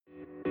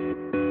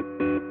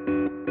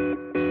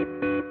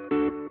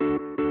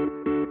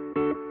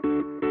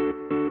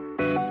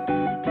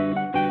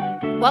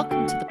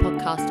Welcome to the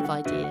podcast of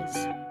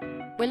ideas.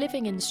 We're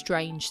living in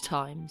strange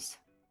times.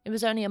 It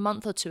was only a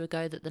month or two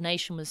ago that the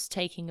nation was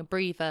taking a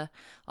breather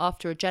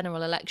after a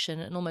general election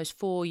and almost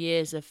 4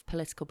 years of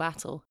political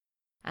battle.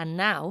 And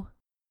now,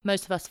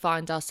 most of us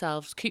find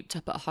ourselves cooped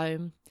up at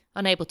home,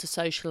 unable to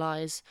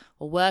socialise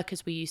or work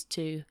as we used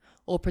to,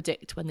 or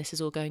predict when this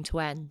is all going to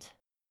end.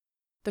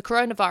 The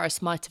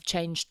coronavirus might have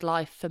changed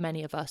life for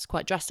many of us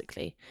quite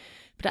drastically,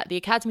 but at the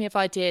Academy of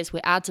Ideas we're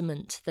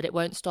adamant that it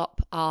won't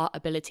stop our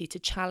ability to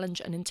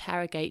challenge and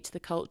interrogate the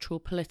cultural,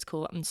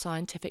 political and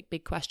scientific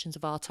big questions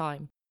of our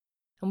time.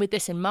 And with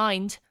this in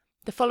mind,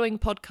 the following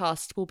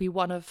podcast will be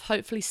one of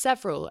hopefully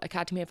several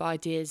Academy of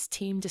Ideas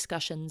team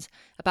discussions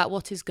about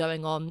what is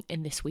going on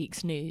in this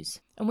week's news.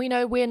 And we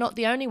know we're not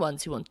the only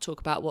ones who want to talk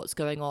about what's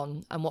going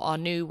on and what our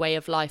new way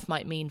of life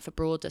might mean for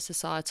broader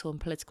societal and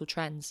political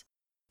trends.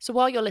 So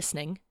while you're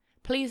listening,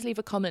 please leave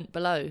a comment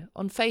below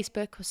on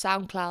Facebook or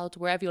SoundCloud,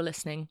 wherever you're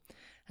listening,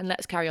 and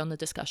let's carry on the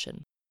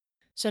discussion.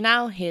 So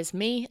now here's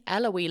me,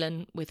 Ella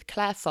Whelan, with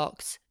Claire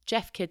Fox,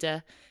 Jeff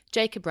Kidder,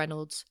 Jacob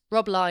Reynolds,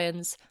 Rob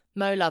Lyons,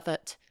 Mo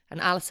Lovett,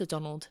 and Alistair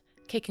Donald,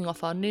 kicking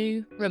off our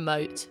new,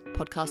 remote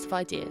podcast of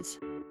ideas.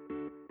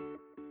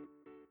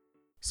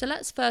 So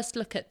let's first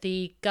look at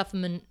the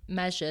government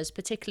measures,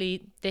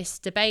 particularly this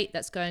debate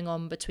that's going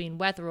on between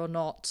whether or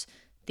not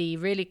the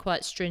really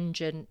quite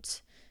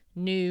stringent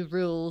new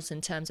rules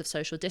in terms of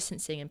social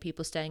distancing and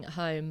people staying at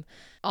home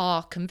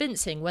are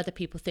convincing, whether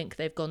people think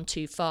they've gone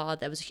too far.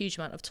 There was a huge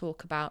amount of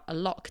talk about a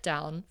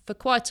lockdown for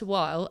quite a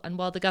while, and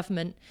while the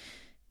government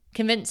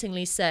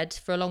convincingly said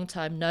for a long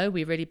time, no,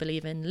 we really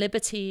believe in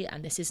liberty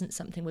and this isn't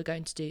something we're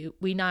going to do,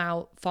 we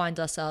now find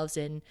ourselves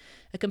in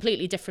a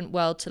completely different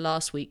world to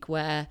last week,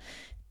 where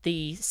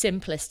the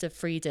simplest of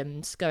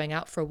freedoms, going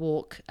out for a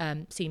walk,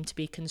 seem to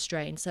be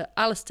constrained. So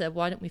Alistair,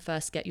 why don't we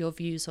first get your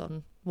views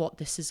on what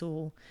this is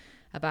all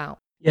about?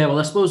 Yeah, well,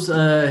 I suppose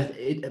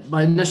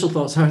my initial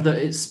thoughts are that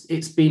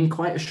it's been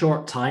quite a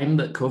short time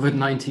that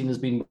COVID-19 has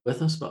been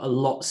with us, but a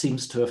lot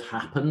seems to have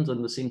happened, and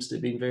there seems to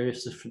have been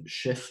various different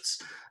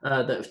shifts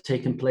that have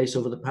taken place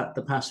over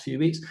the past few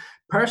weeks.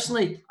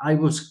 Personally, I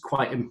was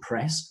quite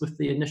impressed with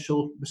the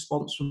initial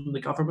response from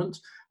the government.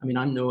 I mean,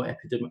 I'm no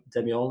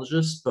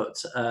epidemiologist, but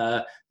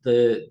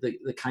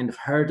the kind of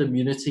herd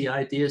immunity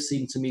idea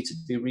seemed to me to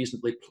be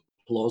reasonably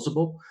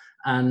plausible.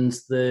 And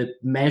the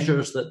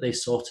measures that they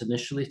sought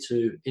initially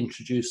to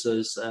introduce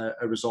as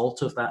a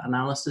result of that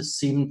analysis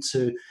seemed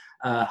to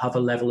have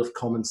a level of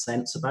common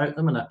sense about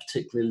them. And I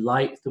particularly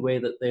liked the way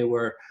that they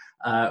were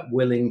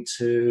willing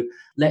to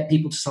let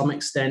people to some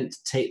extent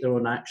take their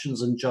own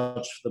actions and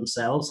judge for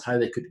themselves how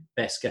they could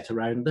best get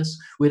around this.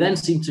 We then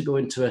seemed to go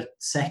into a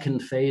second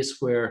phase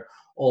where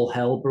all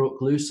hell broke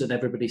loose and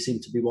everybody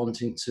seemed to be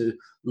wanting to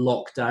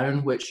lock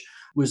down, which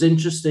was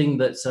interesting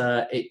that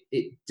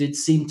it did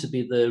seem to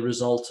be the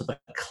result of a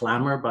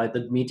clamour by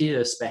the media,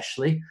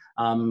 especially.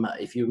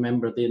 If you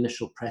remember the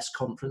initial press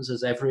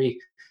conferences, every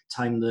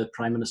time the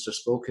Prime Minister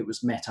spoke, it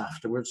was met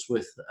afterwards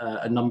with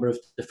a number of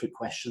different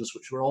questions,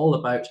 which were all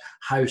about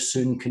how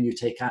soon can you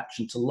take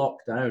action to lock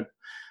down.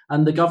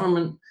 And the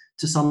government,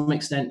 to some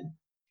extent,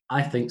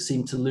 I think,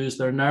 seemed to lose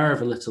their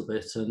nerve a little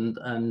bit, and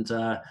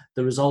the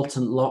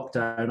resultant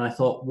lockdown, I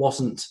thought,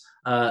 wasn't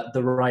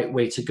the right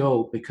way to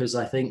go, because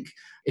I think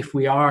if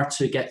we are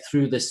to get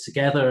through this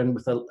together and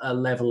with a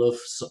level of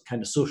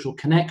kind of social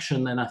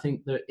connection, then I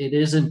think that it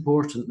is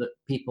important that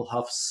people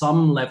have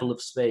some level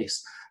of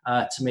space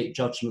to make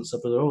judgments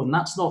of their own.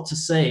 That's not to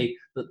say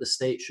that the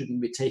state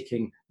shouldn't be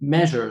taking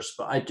measures,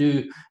 but I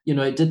do,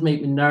 it did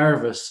make me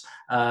nervous,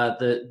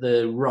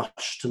 the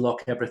rush to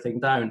lock everything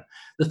down.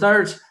 The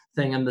third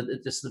thing, and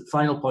this is the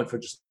final point for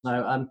just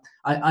now,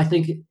 I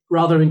think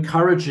rather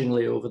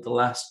encouragingly over the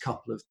last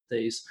couple of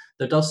days,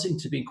 there does seem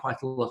to be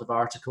quite a lot of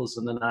articles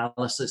and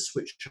analysis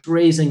which are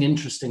raising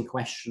interesting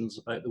questions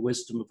about the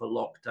wisdom of a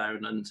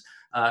lockdown and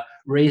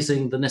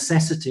raising the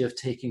necessity of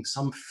taking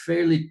some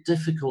fairly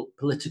difficult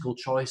political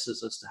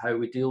choices as to how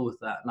we deal with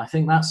that. And I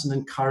think that's an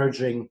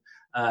encouraging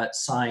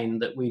sign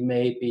that we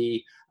may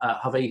be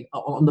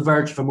on the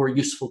verge of a more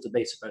useful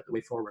debate about the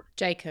way forward.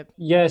 Jacob?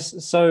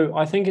 Yes, so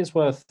I think it's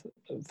worth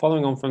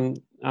following on from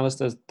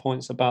Alistair's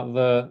points about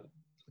the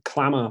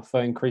clamour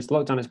for increased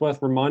lockdown. It's worth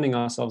reminding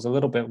ourselves a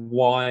little bit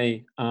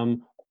why,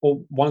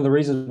 or one of the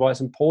reasons why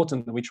it's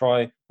important that we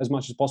try as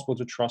much as possible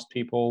to trust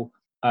people,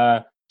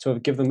 to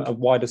give them a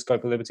wider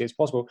scope of liberty as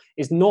possible,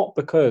 is not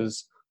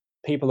because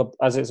people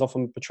are, as it's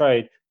often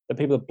portrayed, that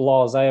people are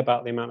blasé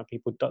about the amount of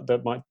people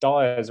that might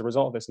die as a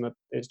result of this, and that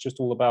it's just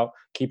all about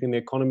keeping the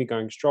economy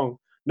going strong.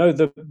 No,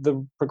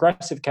 the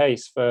progressive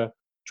case for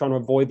trying to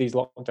avoid these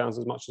lockdowns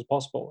as much as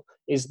possible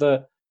is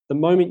that the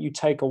moment you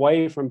take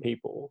away from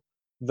people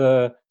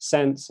the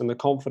sense and the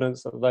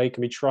confidence that they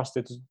can be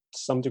trusted to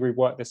some degree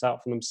work this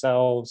out for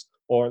themselves,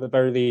 or at the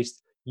very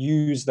least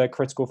use their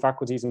critical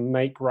faculties and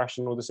make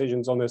rational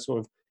decisions on a sort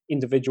of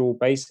individual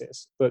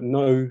basis that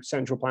no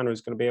central planner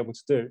is going to be able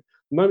to do.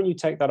 The moment you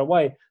take that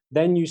away,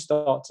 then you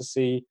start to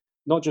see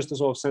not just a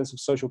sort of sense of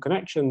social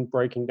connection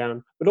breaking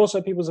down, but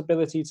also people's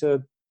ability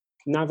to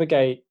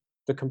navigate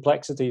the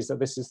complexities that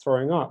this is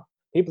throwing up.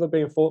 People are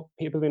being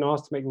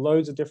asked to make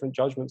loads of different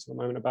judgments at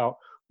the moment about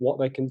what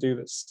they can do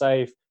that's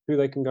safe, who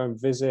they can go and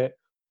visit,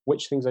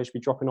 which things they should be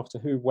dropping off to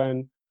who,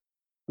 when.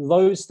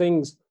 Those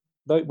things,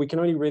 we can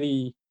only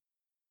really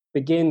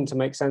begin to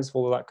make sense of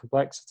all of that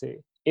complexity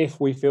if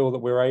we feel that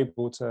we're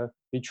able to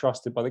be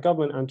trusted by the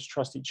government and to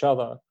trust each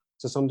other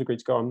to some degree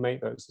to go and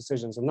make those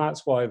decisions. And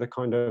that's why the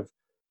kind of,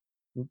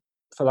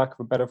 for lack of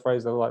a better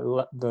phrase, the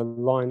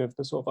line of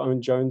the sort of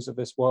Owen Jones of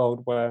this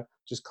world, where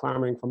just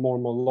clamoring for more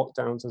and more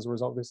lockdowns as a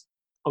result of this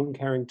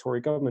uncaring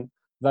Tory government,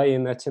 they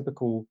in their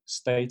typical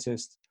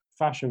statist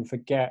fashion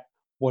forget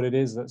what it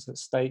is that's at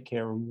stake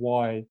here and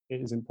why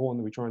it is important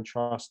that we try and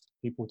trust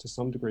people to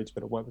some degree to be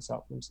able to work this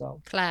out for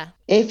themselves. Claire?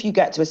 If you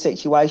get to a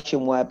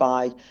situation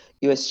whereby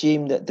you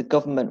assume that the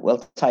government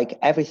will take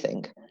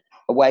everything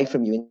away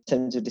from you in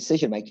terms of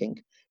decision making,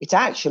 it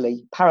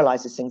actually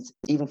paralyzes things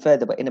even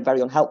further, but in a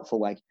very unhelpful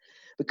way,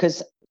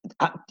 because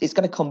it's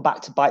going to come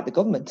back to bite the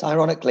government,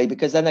 ironically,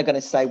 because then they're going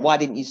to say, why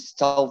didn't you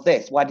solve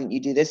this? Why didn't you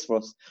do this for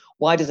us?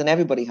 Why doesn't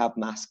everybody have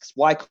masks?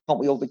 Why can't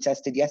we all be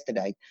tested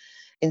yesterday?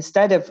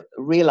 Instead of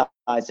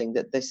realizing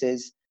that this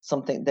is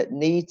something that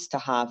needs to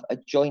have a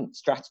joint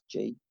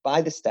strategy by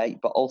the state,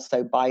 but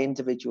also by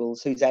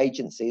individuals whose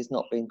agency is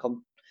not being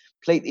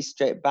completely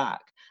stripped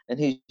back and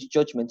whose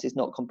judgment is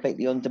not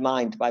completely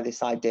undermined by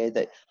this idea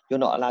that you're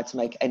not allowed to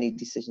make any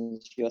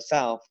decisions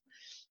yourself.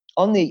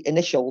 On the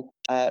initial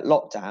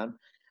lockdown,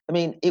 I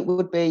mean, it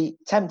would be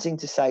tempting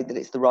to say that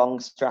it's the wrong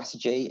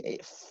strategy.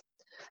 If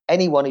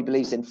anyone who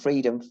believes in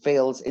freedom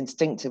feels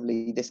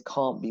instinctively this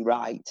can't be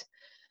right.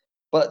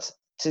 But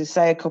to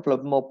say a couple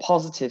of more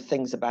positive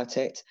things about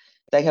it,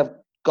 they have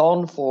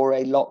gone for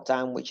a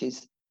lockdown which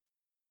is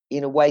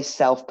in a way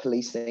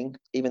self-policing,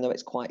 even though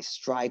it's quite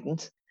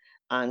strident.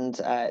 And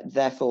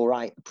therefore,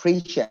 I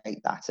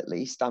appreciate that, at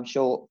least. I'm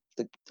sure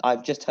that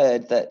I've just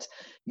heard that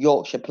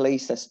Yorkshire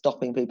police are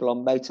stopping people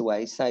on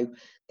motorways. So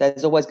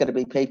there's always going to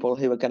be people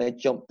who are going to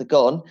jump the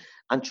gun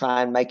and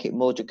try and make it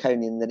more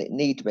draconian than it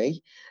need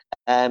be.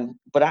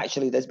 But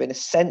actually, there's been a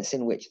sense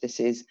in which this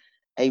is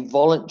a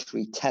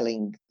voluntary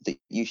telling that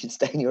you should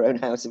stay in your own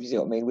house, if you see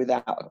what I mean,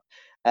 without,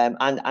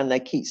 and they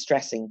keep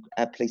stressing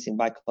policing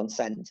by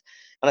consent.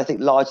 And I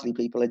think largely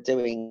people are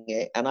doing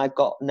it. And I've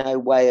got no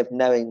way of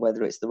knowing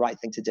whether it's the right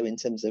thing to do in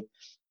terms of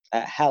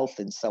health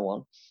and so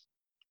on.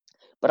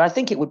 But I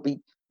think it would be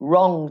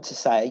wrong to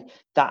say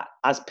that,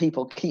 as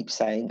people keep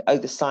saying, oh,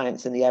 the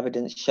science and the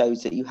evidence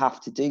shows that you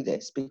have to do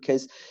this,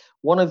 because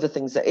one of the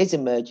things that is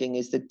emerging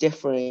is the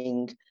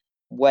differing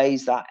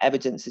ways that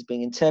evidence is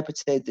being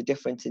interpreted, the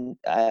different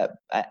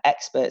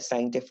experts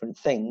saying different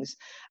things.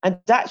 And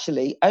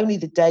actually, only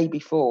the day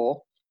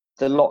before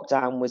the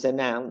lockdown was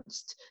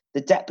announced,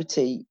 the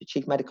Deputy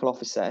Chief Medical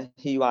Officer,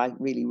 who I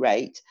really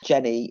rate,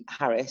 Jenny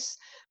Harris,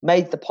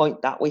 made the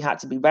point that we had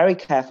to be very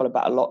careful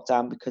about a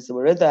lockdown because there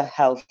were other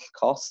health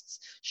costs.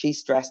 She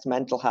stressed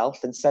mental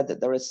health and said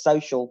that there are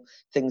social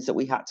things that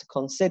we had to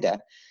consider.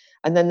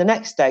 And then the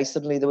next day,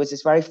 suddenly there was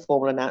this very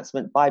formal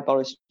announcement by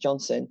Boris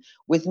Johnson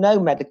with no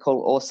medical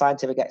or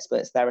scientific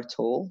experts there at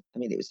all. I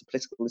mean, it was a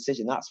political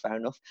decision, that's fair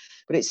enough.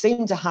 But it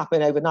seemed to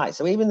happen overnight.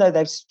 So even though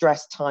they've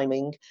stressed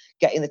timing,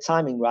 getting the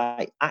timing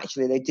right,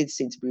 actually they did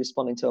seem to be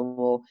responding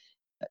to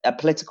a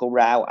political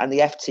row. And the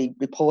FT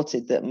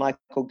reported that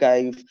Michael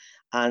Gove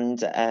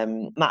and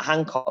Matt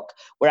Hancock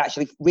were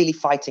actually really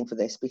fighting for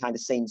this behind the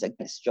scenes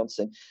against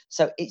Johnson.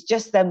 So it's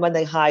just then when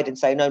they hide and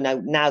say, no,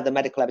 now the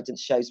medical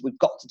evidence shows we've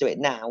got to do it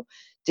now,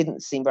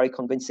 didn't seem very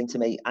convincing to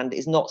me, and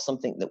is not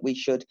something that we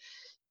should.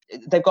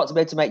 They've got to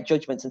be able to make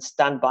judgments and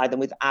stand by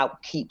them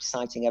without keep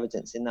citing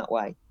evidence in that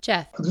way.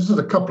 Jeff? This is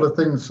a couple of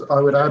things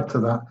I would add to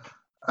that.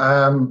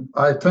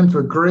 I tend to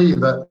agree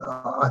that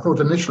I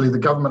thought initially the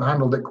government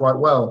handled it quite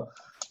well.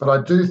 But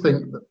I do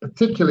think that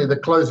particularly the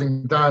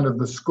closing down of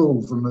the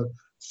schools, and the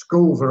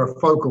schools are a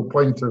focal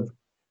point of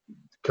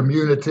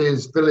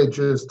communities,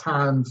 villages,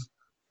 towns,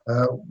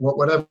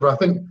 whatever. I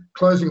think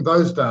closing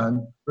those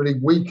down really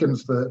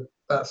weakens that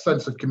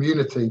sense of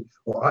community,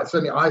 or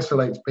certainly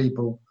isolates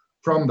people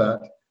from that.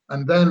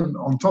 And then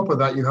on top of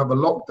that, you have a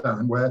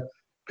lockdown where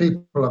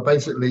people are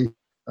basically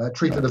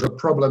treated as a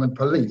problem and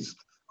policed.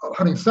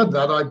 Having said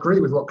that, I agree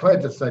with what Claire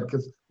just said,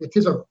 because it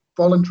is a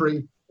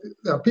voluntary.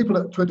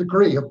 People, to a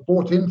degree, have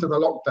bought into the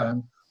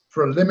lockdown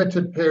for a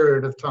limited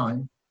period of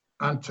time,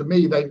 and to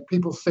me,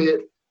 people see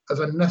it as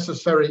a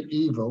necessary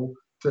evil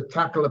to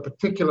tackle a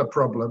particular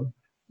problem,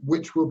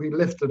 which will be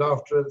lifted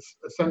after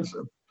a sense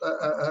of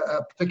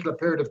a particular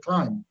period of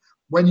time.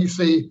 When you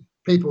see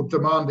people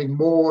demanding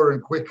more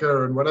and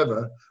quicker and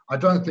whatever, I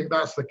don't think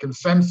that's the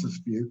consensus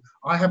view.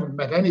 I haven't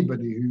met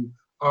anybody who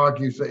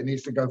argues that it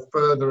needs to go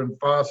further and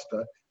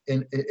faster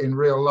in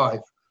real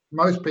life.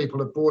 Most people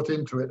have bought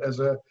into it as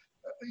a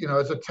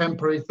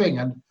temporary thing,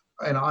 and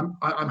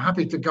I'm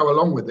happy to go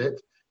along with it,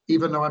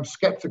 even though I'm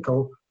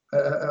skeptical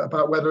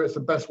about whether it's the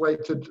best way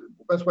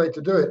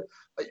to do it.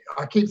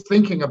 I keep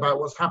thinking about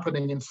what's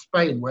happening in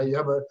Spain, where you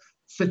have a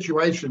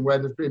situation where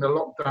there's been a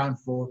lockdown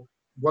for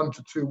 1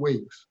 to 2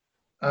 weeks,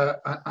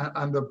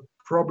 and the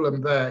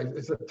problem there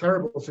is a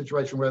terrible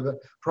situation where the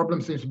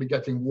problem seems to be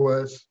getting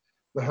worse.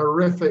 the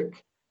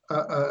horrific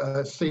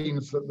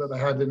scenes that they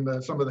had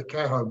in some of the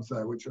care homes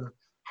there, which are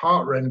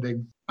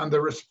heartrending. And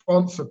the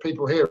response of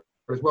people here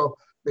as well,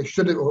 they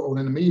should have, or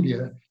in the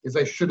media, is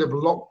they should have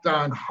locked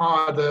down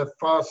harder,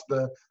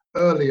 faster,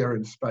 earlier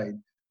in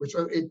Spain, which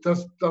it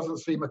doesn't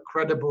seem a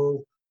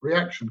credible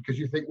reaction, because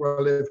you think,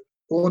 well, if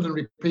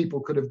ordinary people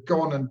could have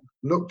gone and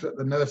looked at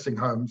the nursing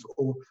homes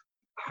or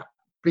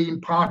been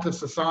part of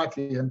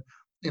society and,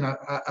 you know,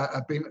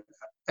 been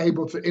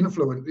able to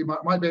influence, you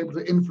might be able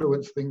to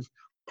influence things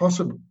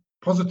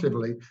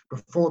positively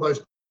before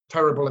those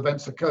terrible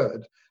events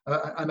occurred,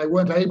 and they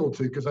weren't able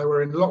to because they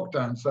were in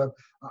lockdown. So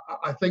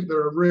I think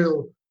there are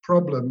real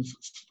problems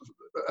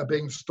are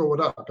being stored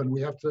up, and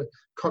we have to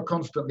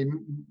constantly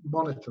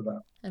monitor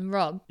that. And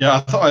Rob?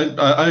 Yeah,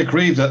 I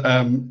agree that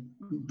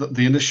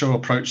the initial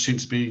approach seemed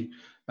to be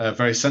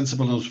very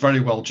sensible and was very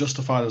well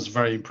justified. I was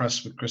very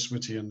impressed with Chris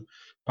Whitty and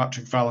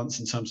Patrick Vallance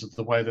in terms of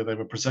the way that they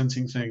were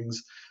presenting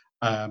things,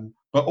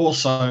 but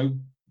also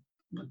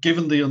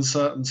given the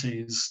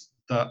uncertainties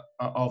that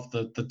of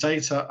the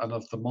data and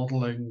of the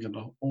modelling and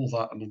all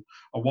that, and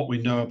what we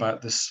know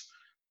about this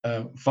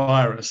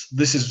virus,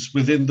 this is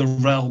within the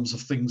realms of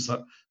things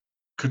that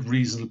could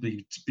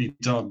reasonably be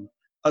done,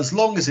 as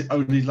long as it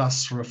only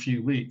lasts for a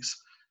few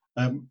weeks.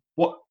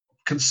 What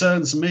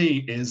concerns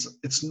me is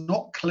it's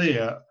not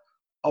clear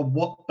on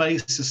what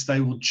basis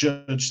they will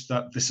judge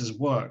that this has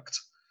worked,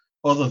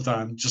 other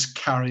than just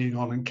carrying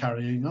on and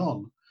carrying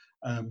on.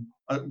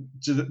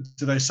 Do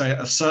they say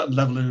at a certain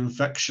level of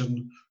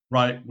infection,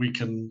 right, we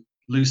can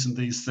loosen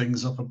these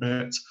things up a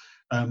bit,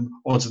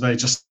 or do they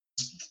just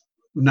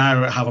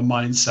now have a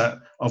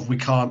mindset of we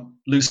can't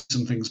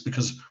loosen things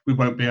because we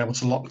won't be able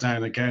to lock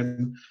down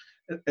again?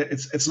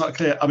 It's not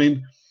clear. I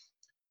mean,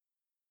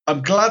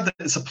 I'm glad that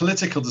it's a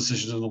political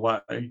decision in a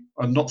way,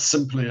 and not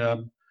simply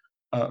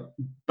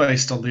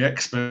based on the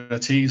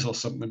expertise or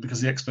something,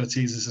 because the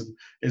expertise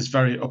is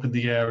very up in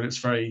the air and it's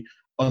very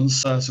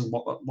uncertain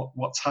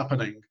what's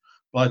happening.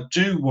 But I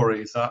do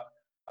worry that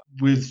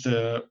with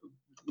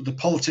the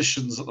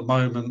politicians at the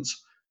moment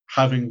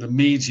having the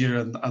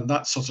media and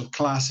that sort of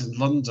class in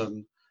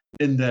London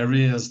in their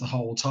ears the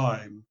whole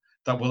time,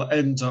 that will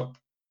end up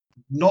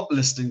not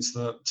listening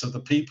to the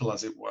people,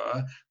 as it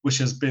were, which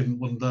has been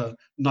one of the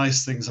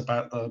nice things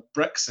about the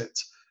Brexit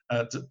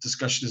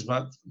discussion, is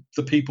about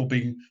the people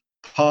being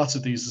part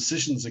of these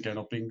decisions again,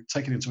 or being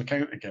taken into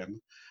account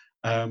again,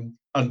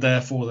 and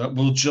therefore that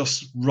will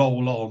just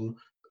roll on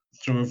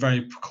through a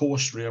very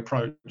precautionary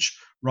approach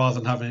rather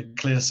than having a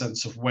clear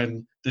sense of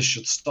when this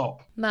should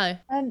stop. Mo?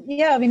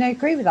 Yeah, I mean, I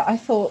agree with that. I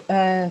thought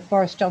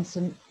Boris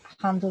Johnson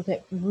handled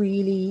it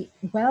really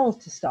well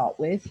to start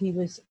with. He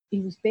was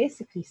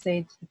basically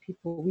saying to the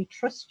people, we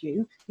trust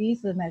you.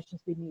 These are the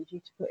measures we need you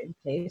to put in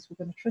place.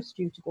 We're going to trust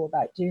you to go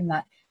about doing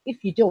that.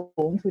 If you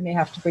don't, we may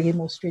have to bring in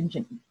more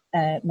stringent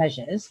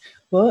measures.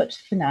 But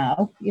for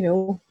now, you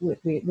know, we're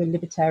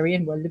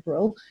libertarian, we're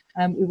liberal,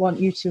 we want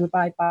you to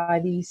abide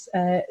by these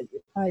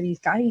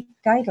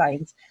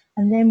guidelines.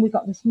 And then we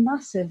got this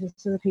massive, as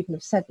other people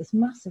have said, this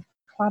massive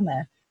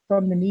clamour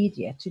from the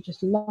media to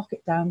just lock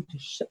it down, to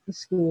shut the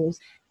schools.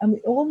 And we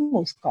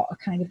almost got a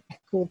kind of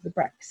echo of the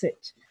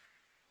Brexit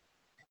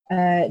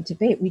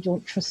debate. We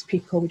don't trust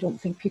people. We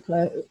don't think people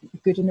are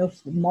good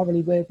enough,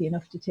 morally worthy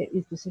enough to take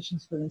these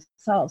decisions for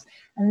themselves.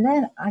 And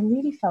then I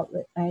really felt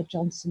that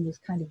Johnson was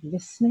kind of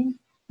listening.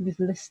 He was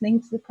listening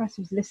to the press.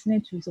 He was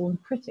listening to his own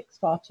critics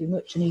far too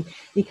much, and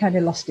he kind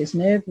of lost his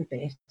nerve a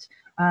bit.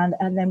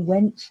 And then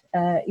went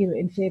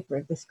in favour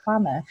of this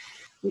clamour,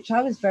 which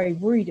I was very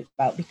worried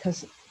about,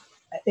 because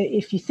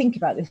if you think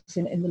about this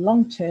in the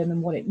long term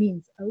and what it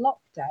means, a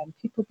lockdown,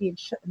 people being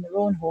shut in their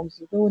own homes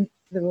with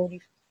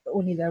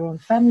only their own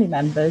family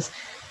members,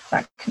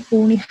 that can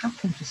only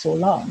happen for so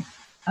long.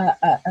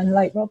 And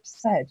like Rob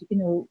said, you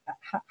know,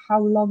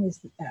 how long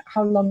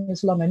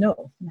is long enough,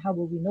 and how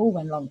will we know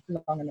when long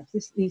enough?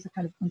 These are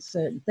kind of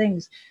uncertain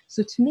things.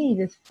 So to me,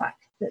 the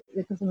fact that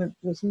the government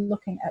was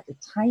looking at the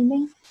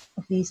timing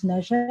of these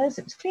measures,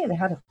 it was clear they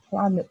had a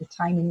plan that the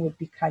timing would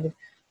be kind of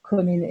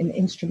coming in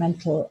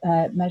instrumental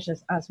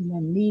measures as and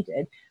when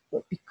needed.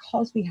 But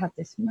because we had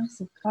this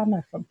massive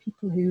clamour from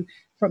people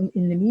from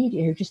in the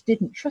media who just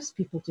didn't trust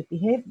people to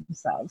behave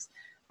themselves,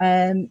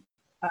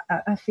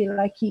 I feel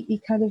like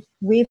he kind of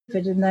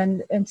wavered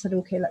and said,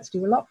 okay, let's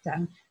do a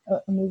lockdown.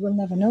 And we will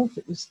never know if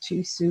it was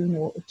too soon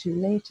or too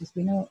late, as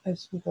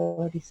we've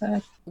already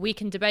said. We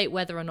can debate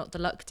whether or not the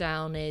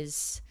lockdown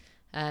is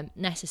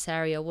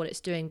necessary or what it's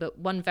doing, but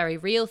one very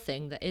real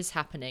thing that is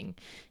happening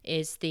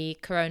is the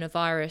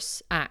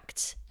Coronavirus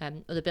Act,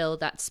 or the bill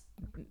that's,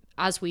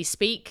 as we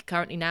speak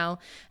currently now,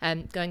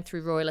 going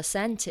through royal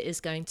assent. It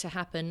is going to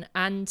happen,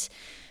 and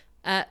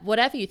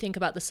whatever you think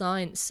about the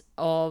science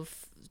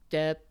of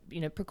the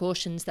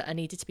precautions that are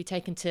needed to be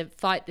taken to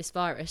fight this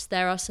virus,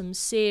 there are some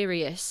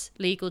serious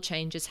legal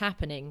changes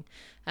happening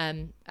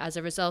as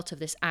a result of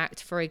this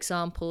act. For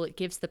example, it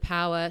gives the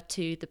power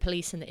to the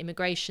police and the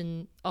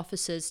immigration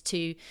officers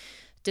to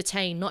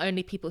detain not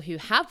only people who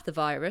have the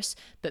virus,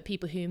 but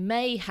people who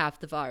may have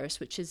the virus,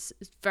 which is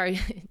very,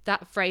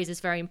 that phrase is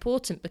very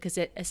important because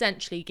it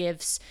essentially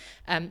gives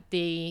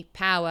the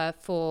power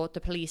for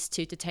the police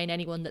to detain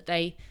anyone that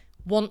they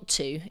want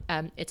to.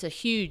 It's a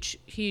huge,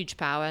 huge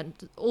power,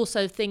 and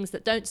also things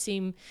that don't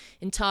seem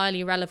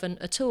entirely relevant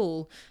at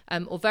all,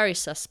 or very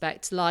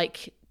suspect,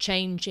 like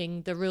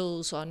changing the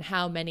rules on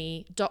how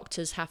many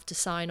doctors have to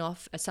sign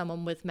off as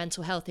someone with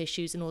mental health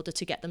issues in order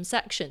to get them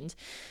sectioned.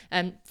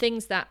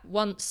 Things that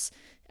once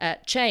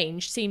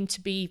changed seem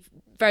to be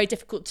very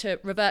difficult to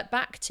revert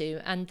back to,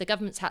 and the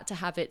government's had to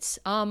have its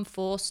arm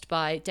forced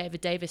by David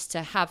Davis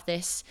to have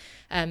this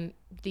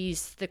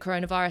the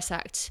Coronavirus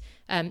Act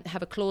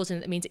have a clause in it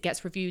that means it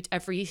gets reviewed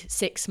every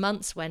 6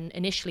 months when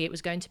initially it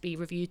was going to be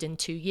reviewed in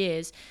 2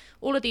 years.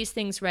 All of these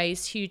things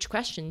raise huge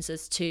questions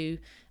as to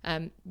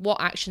what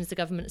actions the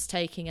government is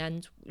taking,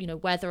 and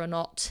whether or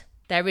not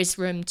there is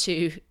room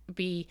to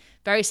be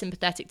very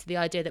sympathetic to the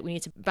idea that we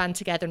need to band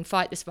together and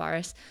fight this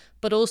virus,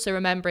 but also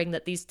remembering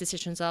that these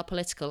decisions are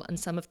political, and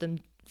some of them,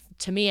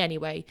 to me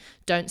anyway,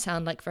 don't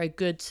sound like very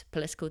good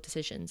political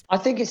decisions. I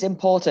think it's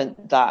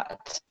important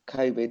that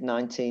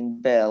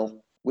COVID-19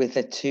 bill with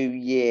a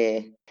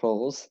 2-year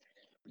clause,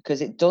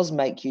 because it does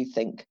make you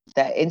think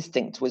their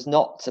instinct was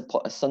not to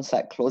put a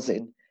sunset clause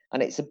in.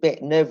 And it's a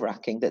bit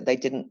nerve-wracking that they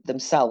didn't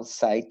themselves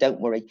say,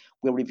 don't worry,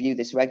 we'll review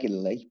this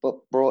regularly, but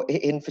brought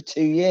it in for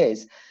 2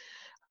 years.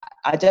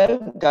 I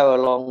don't go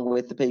along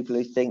with the people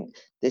who think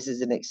this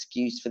is an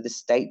excuse for the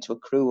state to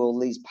accrue all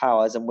these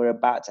powers and we're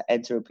about to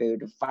enter a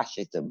period of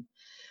fascism.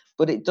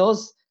 But it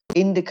does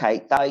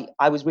indicate that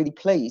I was really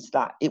pleased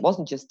that it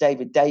wasn't just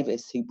David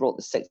Davis who brought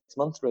the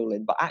 6-month rule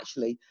in, but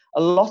actually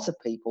a lot of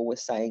people were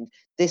saying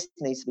this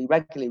needs to be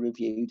regularly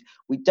reviewed.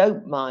 We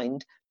don't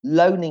mind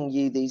loaning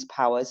you these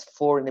powers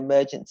for an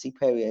emergency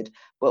period,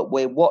 but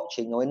we're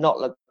watching and we're not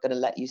going to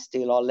let you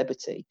steal our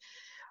liberty.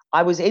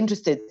 I was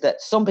interested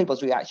that some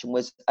people's reaction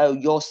was, oh,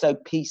 you're so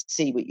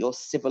PC with your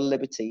civil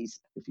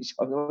liberties. It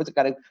was a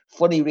kind of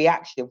funny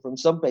reaction from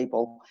some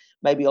people,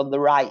 maybe on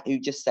the right, who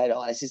just said,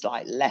 oh, this is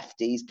like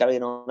lefties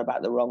going on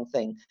about the wrong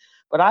thing.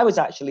 But I was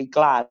actually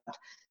glad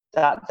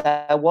that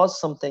there was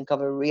something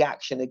of a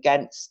reaction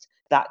against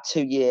that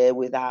 2-year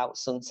without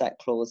sunset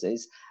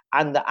clauses,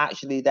 and that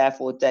actually,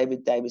 therefore,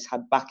 David Davis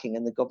had backing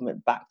and the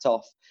government backed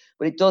off.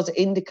 But it does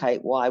indicate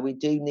why we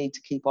do need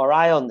to keep our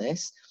eye on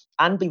this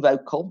and be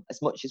vocal as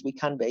much as we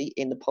can be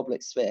in the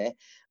public sphere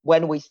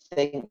when we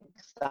think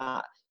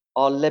that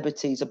our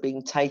liberties are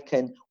being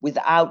taken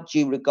without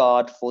due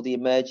regard for the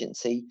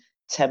emergency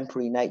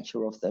temporary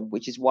nature of them,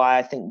 which is why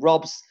I think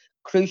Rob's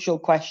crucial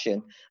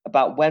question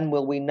about when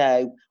will we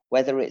know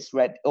whether it's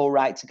all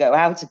right to go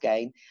out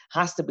again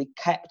has to be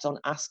kept on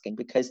asking,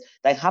 because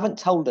they haven't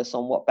told us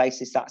on what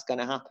basis that's going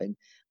to happen,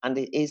 and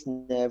it is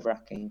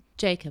nerve-wracking.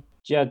 Jacob.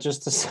 Yeah,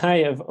 just to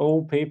say, of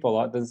all people,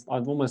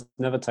 I'd almost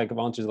never take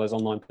advantage of those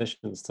online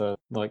petitions to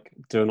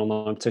do an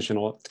online petition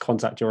or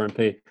contact your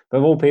MP. But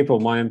of all people,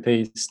 my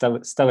MP,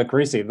 Stella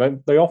Creasy,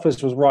 the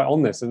office was right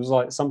on this. It was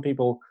like, some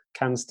people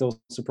can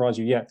still surprise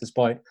you yet,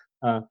 despite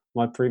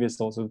my previous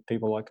thoughts of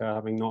people like her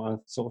having not a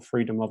sort of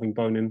freedom-loving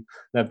bone in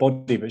their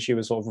body, but she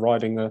was sort of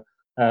riding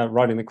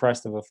the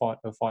crest of a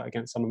fight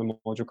against some of the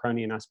more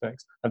draconian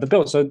aspects of the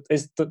bill. So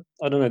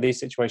I don't know, these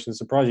situations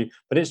surprise you,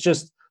 but it's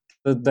just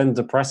the then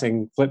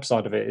depressing flip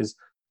side of it is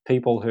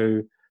people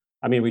who,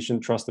 I mean, we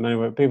shouldn't trust them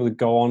anyway, but people who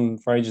go on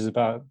for ages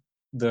about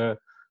the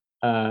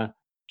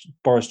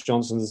Boris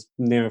Johnson's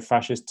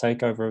neo-fascist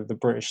takeover of the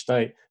British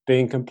state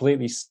being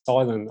completely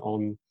silent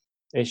on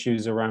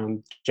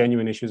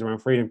genuine issues around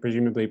freedom,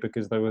 presumably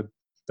because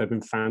they've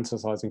been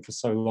fantasizing for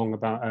so long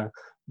about a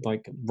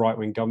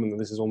right-wing government that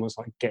this is almost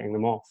like getting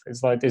them off.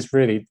 It's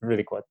really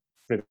quite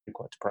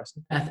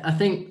depressing. I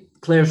think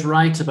Claire's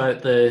right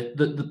about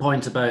the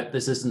point about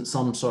this isn't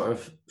some sort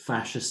of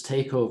fascist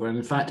takeover. And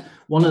in fact,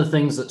 one of the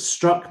things that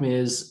struck me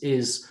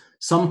is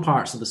some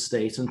parts of the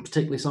state, and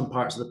particularly some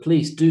parts of the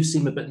police, do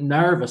seem a bit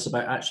nervous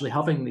about actually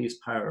having these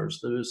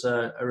powers. There was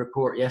a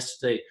report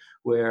yesterday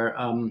where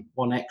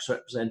one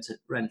ex-representative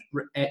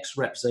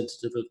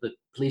of the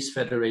Police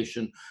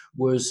Federation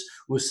was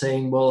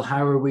saying, well,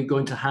 how are we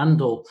going to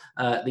handle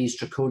these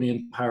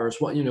draconian powers?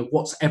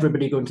 What's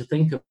everybody going to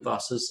think of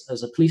us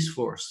as a police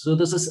force? So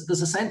there's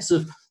a sense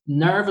of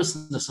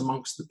nervousness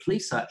amongst the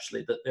police,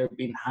 actually, that they're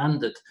being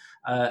handed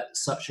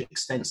such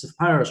extensive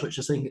powers, which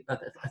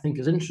I think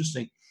is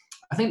interesting.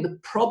 I think the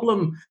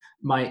problem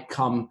might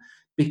come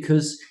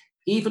because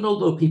even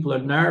although people are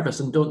nervous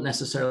and don't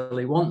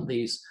necessarily want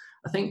these,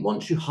 I think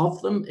once you have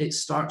them, it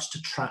starts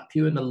to trap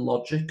you in the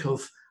logic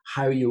of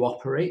how you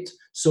operate.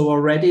 So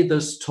already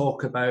there's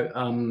talk about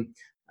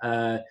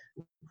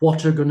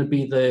what are going to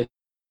be the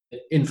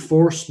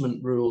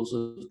enforcement rules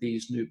of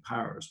these new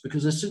powers,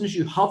 because as soon as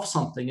you have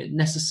something, it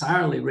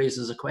necessarily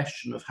raises a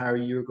question of how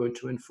you're going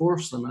to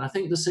enforce them. And I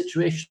think the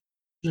situation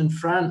in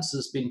France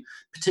has been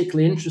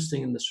particularly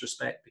interesting in this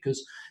respect,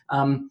 because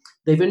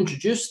they've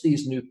introduced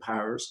these new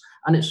powers,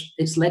 and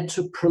it's led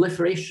to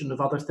proliferation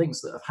of other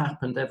things that have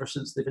happened ever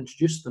since they've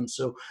introduced them.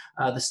 So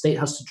the state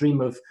has to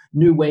dream of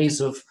new ways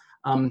of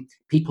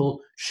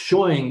people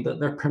showing that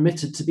they're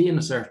permitted to be in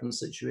a certain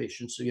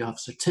situation. So you have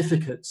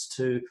certificates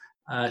to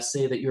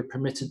say that you're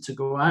permitted to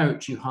go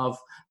out. You have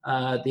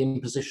the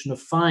imposition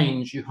of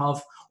fines. You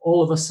have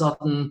all of a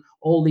sudden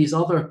all these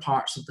other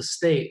parts of the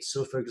state.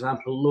 So, for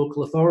example,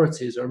 local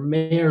authorities or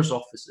mayor's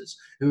offices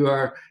who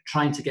are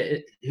trying to get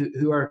it,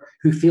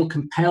 who feel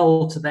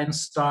compelled to then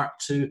start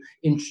to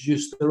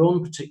introduce their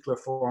own particular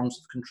forms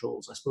of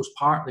controls. I suppose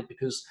partly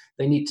because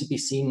they need to be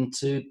seen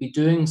to be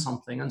doing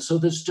something, and so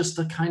there's just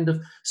a kind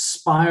of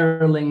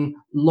spiraling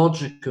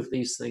logic of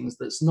these things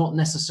that's not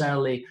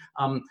necessarily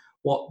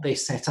what they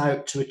set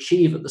out to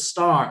achieve at the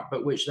start,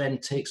 but which then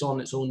takes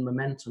on its own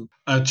momentum.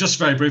 Just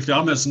very briefly,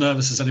 I'm as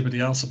nervous as anybody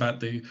else about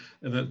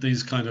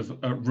these kind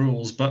of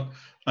rules, but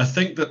I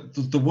think that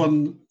the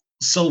one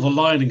silver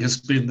lining has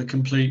been the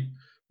complete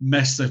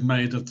mess they've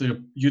made of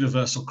the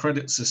universal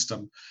credit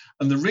system.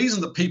 And the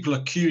reason that people are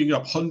queuing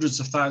up, hundreds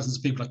of thousands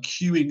of people are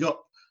queuing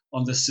up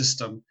on this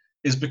system,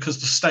 is because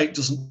the state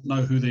doesn't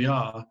know who they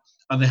are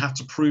and they have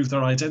to prove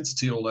their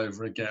identity all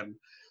over again.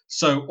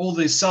 So all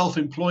these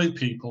self-employed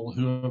people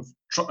who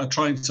are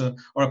applying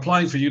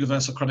for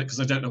universal credit because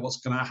they don't know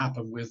what's going to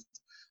happen with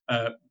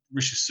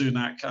Rishi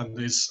Sunak and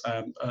his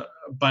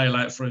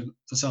bailout for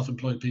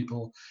self-employed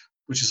people,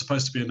 which is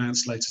supposed to be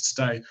announced later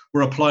today,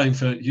 were applying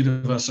for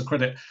universal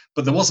credit.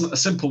 But there wasn't a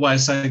simple way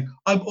of saying,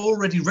 I'm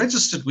already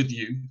registered with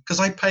you because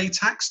I pay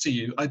tax to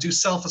you, I do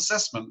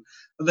self-assessment.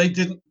 And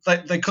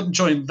they couldn't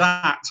join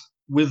that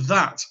with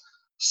that.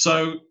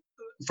 So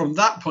from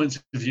that point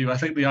of view, I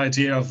think the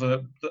idea of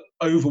the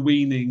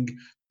overweening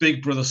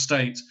Big Brother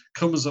state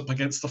comes up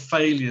against the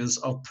failures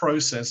of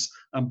process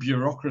and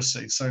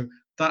bureaucracy. So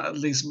that at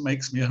least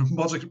makes me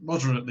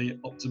moderately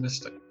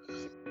optimistic.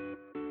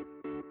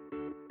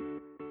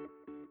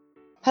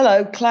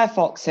 Hello, Claire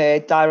Fox here,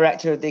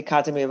 Director of the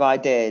Academy of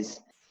Ideas.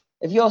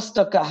 If you're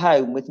stuck at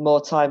home with more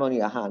time on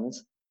your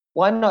hands,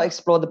 why not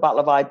explore the Battle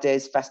of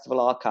Ideas Festival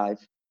archive?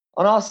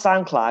 On our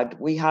SoundCloud,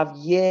 we have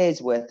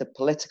years worth of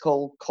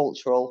political,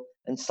 cultural,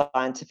 and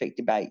scientific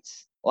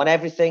debates on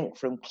everything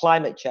from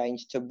climate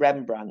change to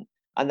Rembrandt,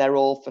 and they're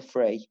all for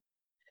free.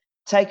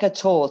 Take a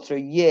tour through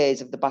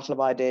years of the Battle of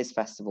Ideas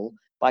Festival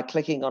by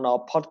clicking on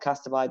our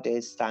Podcast of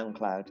Ideas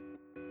SoundCloud.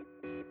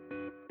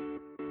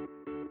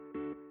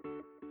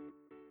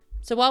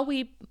 So while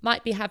we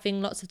might be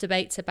having lots of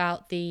debates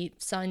about the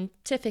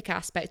scientific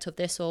aspect of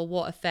this or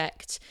what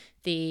effect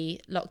the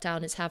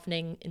lockdown is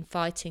having in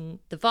fighting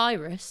the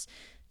virus,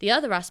 the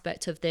other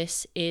aspect of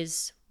this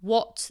is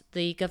what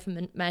the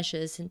government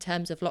measures in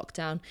terms of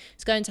lockdown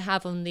is going to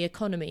have on the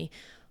economy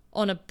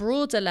on a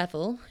broader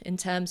level, in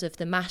terms of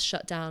the mass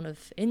shutdown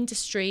of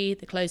industry,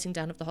 the closing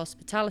down of the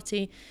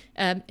hospitality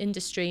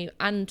industry,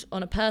 and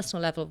on a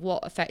personal level,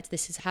 what effect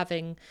this is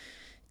having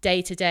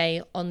day to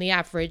day on the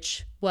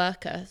average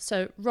worker.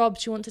 So, Rob,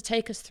 do you want to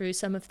take us through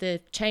some of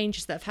the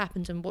changes that have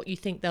happened and what you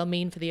think they'll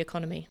mean for the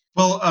economy?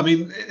 Well, I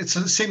mean, it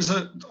seems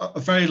a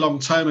very long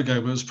time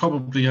ago, but it was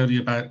probably only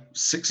about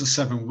 6 or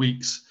 7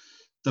 weeks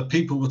that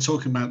people were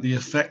talking about the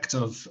effect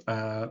of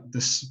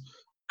this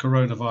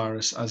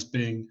coronavirus as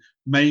being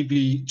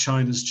maybe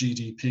China's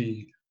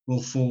GDP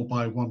will fall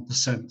by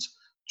 1%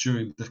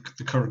 during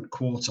the current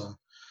quarter.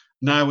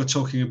 Now we're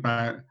talking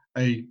about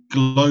a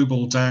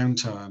global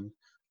downturn.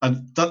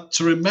 And that,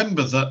 to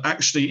remember that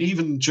actually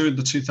even during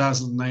the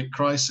 2008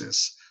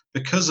 crisis,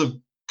 because of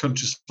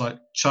countries like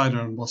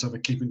China and whatever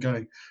keeping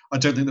going, I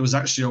don't think there was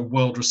actually a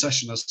world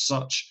recession as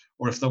such,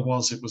 or if there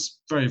was, it was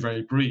very,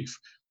 very brief.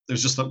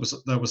 There's just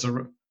there was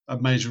a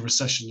major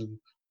recession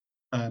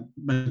in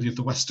many of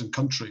the Western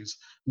countries.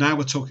 Now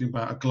we're talking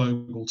about a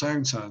global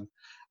downturn,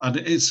 and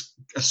it is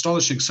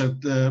astonishing. So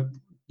the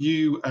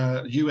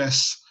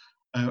US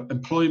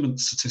employment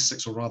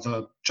statistics, or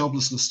rather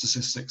joblessness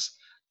statistics,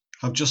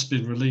 have just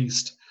been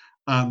released,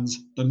 and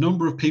the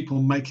number of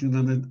people making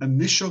an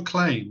initial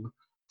claim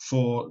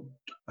for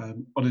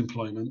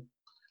unemployment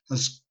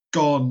has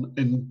gone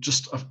in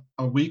just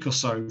a week or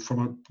so from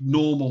a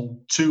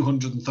normal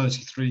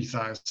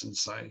 233,000,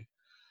 say,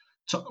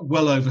 to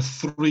well over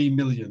 3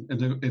 million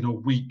in a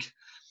week.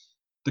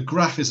 The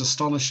graph is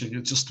astonishing.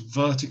 It's just a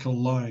vertical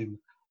line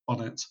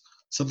on it.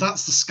 So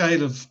that's the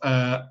scale of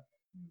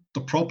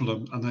the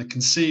problem, and I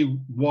can see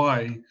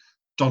why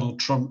Donald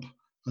Trump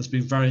has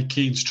been very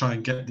keen to try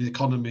and get the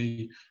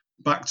economy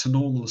back to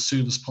normal as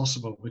soon as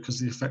possible, because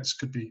the effects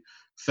could be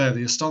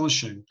fairly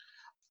astonishing.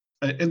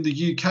 In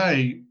the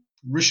UK,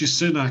 Rishi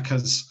Sunak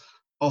has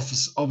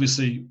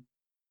obviously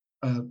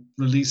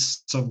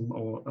released some,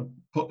 or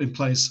put in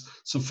place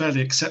some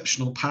fairly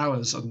exceptional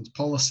powers and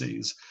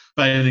policies,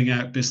 bailing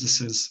out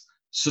businesses,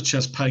 such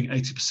as paying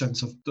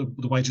 80% of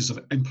the wages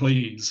of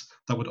employees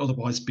that would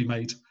otherwise be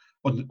made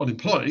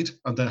unemployed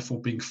and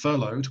therefore being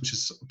furloughed, which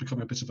has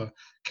become a bit of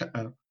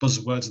a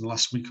buzzword in the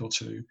last week or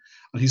two.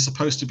 And he's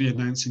supposed to be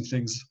announcing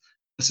things,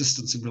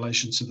 assistance in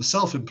relation to the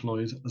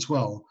self-employed as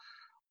well.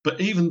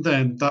 But even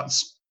then,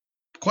 that's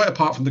quite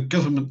apart from the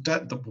government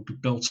debt that will be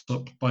built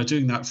up by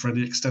doing that for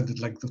any extended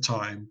length of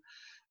time.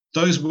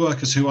 Those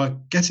workers who are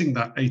getting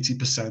that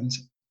 80%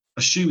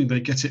 assuming they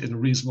get it in a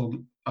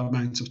reasonable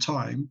amount of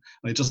time,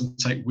 and it doesn't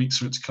take weeks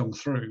for it to come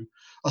through,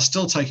 are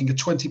still taking a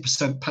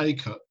 20% pay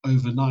cut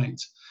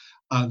overnight.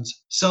 And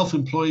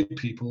self-employed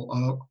people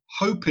are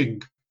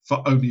hoping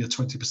for only a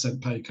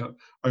 20% pay cut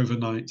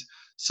overnight.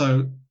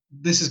 So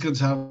this is going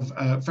to have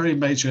a very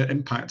major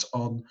impact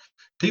on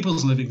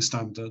people's living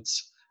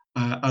standards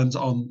and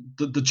on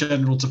the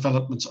general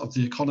development of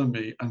the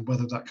economy and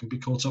whether that can be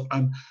caught up.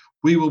 And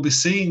we will be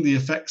seeing the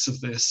effects of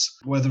this,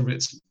 whether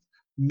it's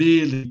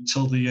merely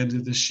till the end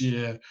of this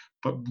year,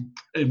 but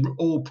in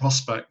all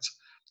prospect,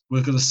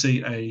 we're going to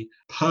see a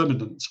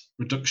permanent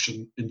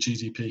reduction in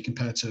GDP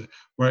compared to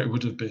where it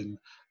would have been.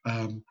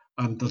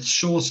 And the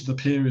shorter the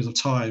period of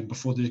time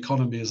before the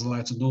economy is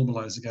allowed to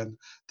normalise again,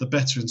 the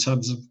better in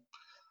terms of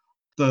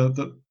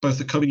both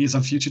the coming years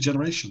and future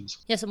generations.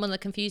 Yes, and one of the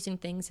confusing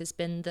things has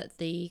been that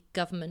the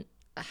government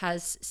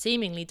has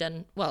seemingly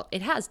done, well,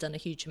 it has done a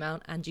huge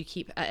amount, and you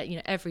keep,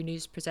 every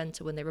news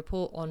presenter, when they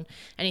report on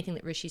anything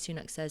that Rishi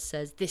Sunak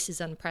says this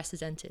is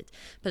unprecedented.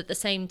 But at the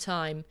same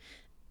time,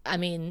 I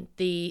mean,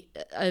 the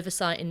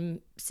oversight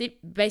in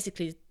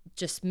basically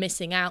just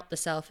missing out the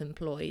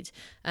self-employed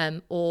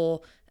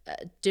or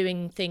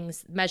doing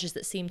measures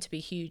that seem to be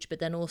huge, but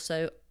then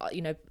also,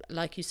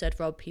 like you said,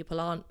 Rob, people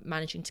aren't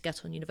managing to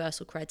get on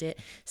universal credit.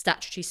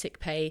 Statutory sick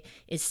pay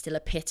is still a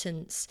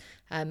pittance.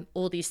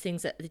 All these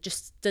things that it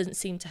just doesn't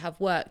seem to have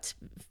worked.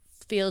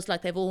 Feels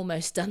like they've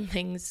almost done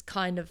things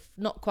kind of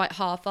not quite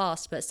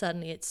half-assed, but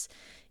certainly it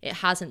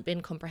hasn't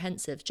been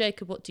comprehensive.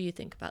 Jacob, what do you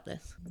think about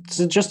this?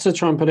 So just to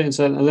try and put it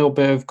into a little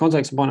bit of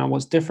context and point out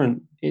what's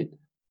different,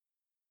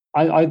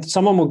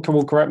 someone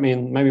will correct me,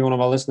 and maybe one of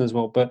our listeners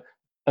will, but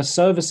a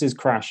services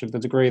crash of the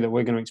degree that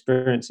we're going to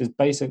experience is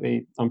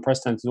basically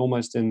unprecedented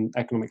almost in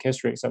economic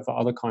history, except for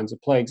other kinds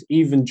of plagues.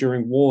 Even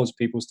during wars,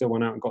 people still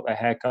went out and got their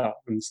hair cut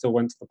and still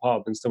went to the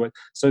pub and still went.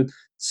 So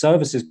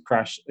services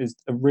crash is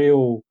a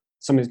real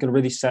something that's going to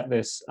really set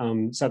this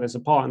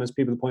apart. And as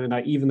people have pointed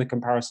out, even the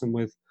comparison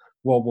with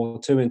World War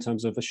II in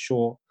terms of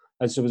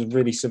as there was a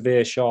really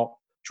severe, sharp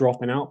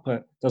drop in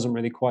output, doesn't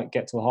really quite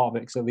get to the heart of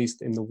it, because at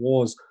least in the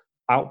wars,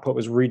 output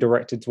was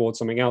redirected towards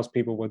something else.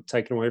 People were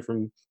taken away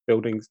from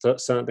building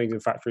certain things in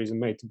factories and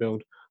made to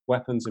build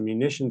weapons and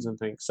munitions and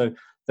things. So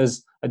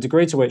there's a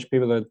degree to which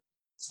people are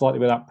slightly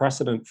without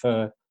precedent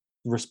for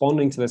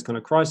responding to this kind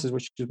of crisis,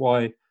 which is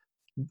why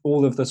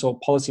all of the sort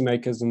of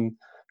policymakers and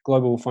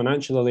global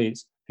financial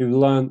elites who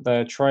learned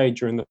their trade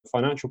during the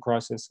financial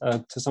crisis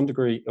are to some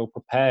degree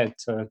ill-prepared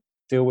to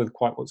deal with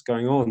quite what's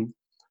going on.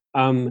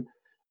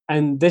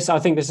 And I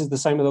think this is the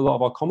same with a lot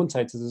of our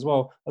commentators as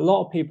well. A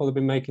lot of people have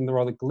been making the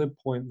rather glib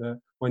point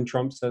that when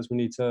Trump says we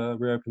need to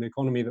reopen the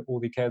economy, that all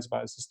he cares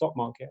about is the stock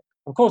market.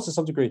 Of course, to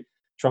some degree,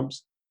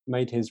 Trump's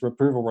made his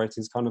approval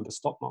ratings kind of the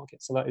stock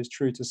market. So that is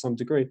true to some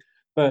degree.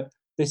 But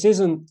this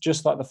isn't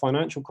just like the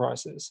financial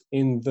crisis,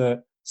 in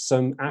that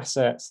some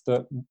assets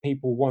that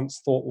people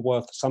once thought were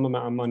worth some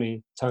amount of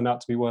money turned out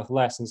to be worth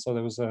less. And so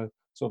there was a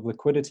sort of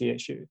liquidity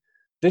issue.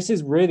 This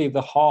is really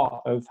the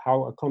heart of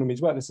how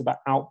economies work. This is about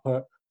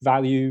output,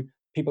 value,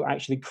 people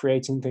actually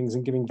creating things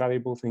and giving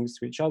valuable things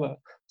to each other.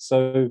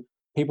 So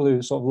people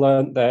who sort of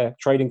learned their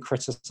trade in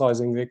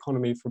criticizing the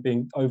economy for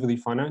being overly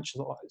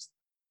financialized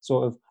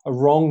sort of are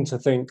wrong to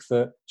think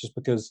that just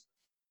because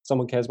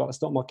someone cares about the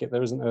stock market,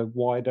 there isn't a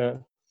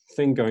wider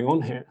thing going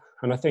on here.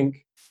 And I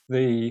think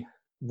the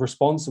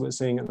response that we're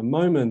seeing at the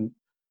moment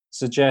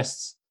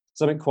suggests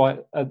something quite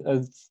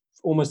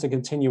almost a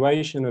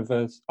continuation of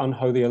an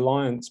unholy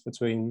alliance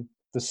between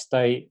the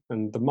state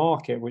and the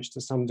market, which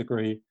to some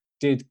degree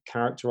did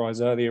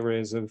characterize earlier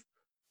eras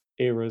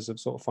of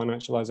sort of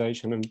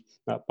financialization and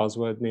that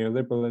buzzword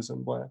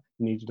neoliberalism, where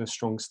you needed a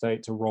strong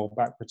state to roll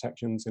back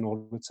protections in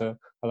order to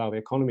allow the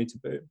economy to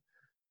boom.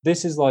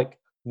 This is like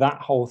that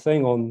whole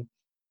thing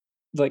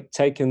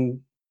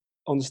taken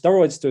on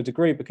steroids to a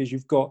degree, because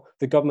you've got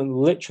the government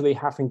literally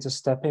having to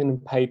step in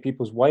and pay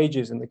people's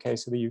wages in the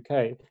case of the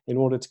UK in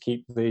order to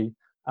keep the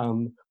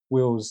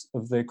wheels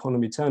of the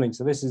economy turning.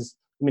 So this is,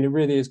 it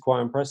really is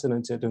quite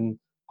unprecedented, and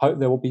hope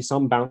there will be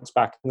some bounce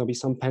back and there'll be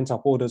some pent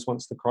up orders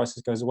once the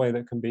crisis goes away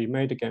that can be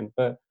made again.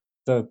 But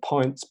the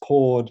pints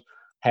poured,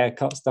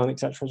 haircuts done,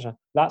 etc.,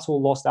 that's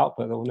all lost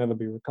output that will never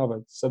be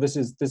recovered. So this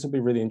will be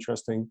really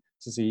interesting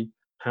to see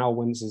how,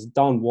 when this is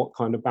done, what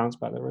kind of bounce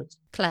back there is.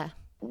 Claire.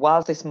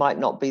 While this might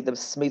not be the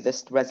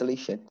smoothest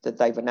resolution that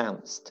they've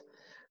announced,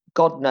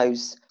 God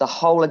knows the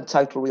whole and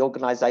total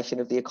reorganisation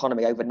of the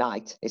economy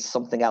overnight is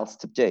something else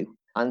to do.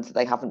 And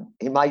they haven't,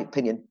 in my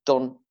opinion,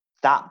 done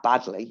that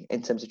badly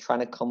in terms of trying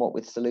to come up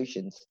with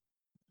solutions.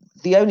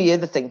 The only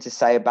other thing to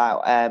say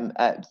about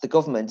the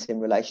government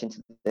in relation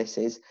to this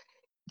is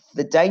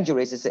the danger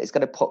is that it's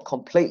going to put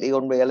completely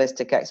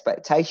unrealistic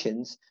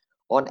expectations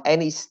on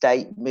any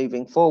state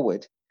moving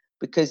forward.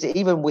 Because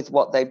even with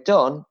what they've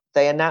done,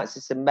 they announced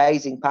this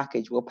amazing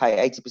package will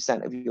pay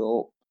 80% of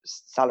your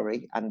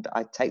salary, and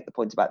I take the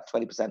point about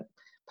 20%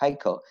 pay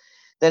cut.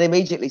 Then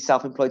immediately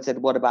self-employed said,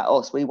 what about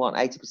us? We want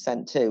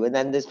 80% too. And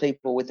then there's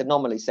people with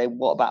anomalies saying,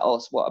 what about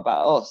us? What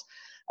about us?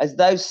 As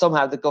though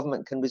somehow the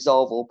government can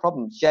resolve all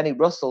problems. Jenny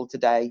Russell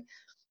today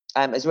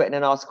has written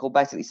an article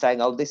basically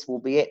saying, oh, this will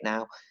be it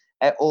now.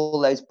 All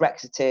those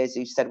Brexiteers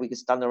who said we could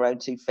stand on our own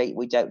 2 feet,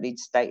 we don't need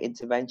state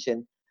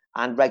intervention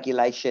and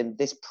regulation.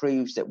 This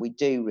proves that we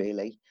do,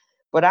 really.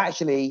 But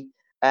actually,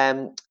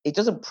 it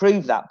doesn't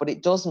prove that, but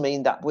it does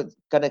mean that we're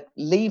going to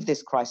leave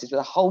this crisis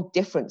with a whole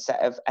different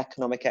set of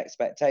economic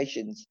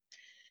expectations.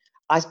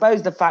 I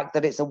suppose the fact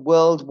that it's a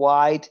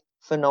worldwide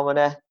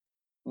phenomena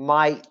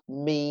might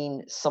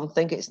mean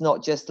something. It's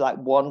not just like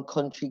one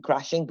country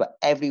crashing, but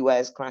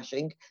everywhere's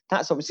crashing.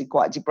 That's obviously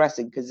quite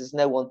depressing because there's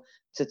no one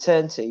to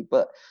turn to.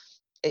 But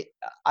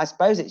I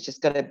suppose it's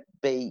just going to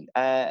be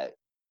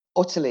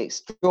utterly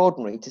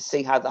extraordinary to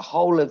see how the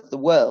whole of the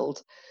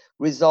world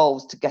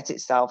resolves to get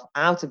itself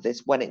out of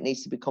this when it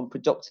needs to become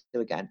productive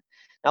again.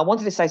 Now, I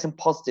wanted to say some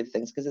positive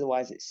things because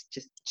otherwise it's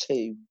just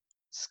too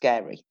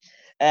scary.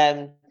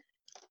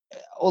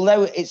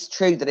 Although it's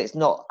true that it's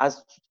not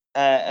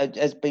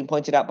as been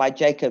pointed out by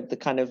Jacob,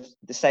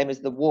 the same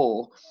as the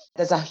war.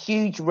 There's a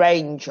huge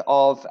range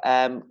of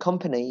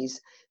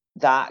companies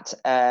that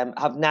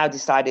have now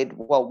decided,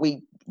 well,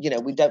 we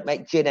don't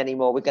make gin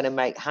anymore. We're going to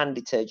make hand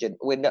detergent.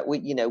 We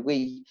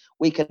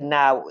can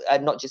now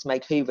not just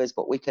make Hoovers,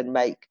 but we can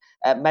make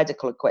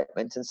medical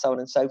equipment and so on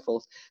and so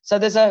forth. So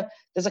there's a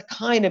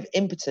kind of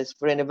impetus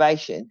for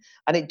innovation,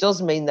 and it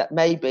does mean that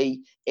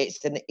maybe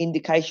it's an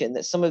indication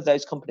that some of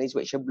those companies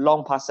which have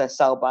long past their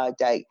sell-by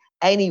date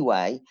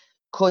anyway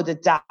could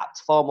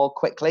adapt far more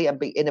quickly and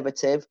be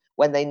innovative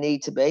when they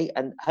need to be,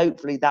 and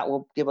hopefully that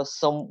will give us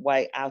some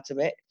way out of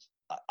it.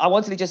 I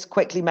wanted to just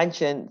quickly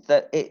mention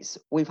that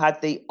we've had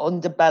the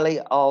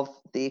underbelly of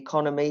the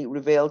economy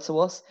revealed to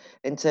us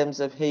in terms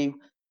of who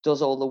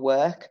does all the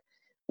work.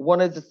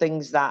 One of the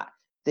things that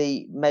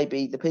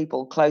maybe the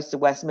people close to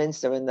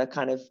Westminster and the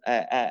kind of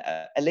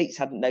elites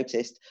hadn't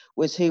noticed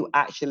was who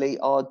actually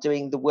are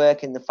doing the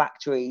work in the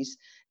factories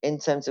in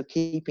terms of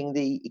keeping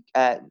the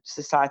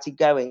society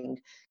going,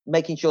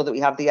 making sure that we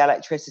have the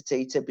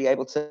electricity to be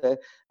able to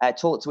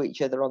talk to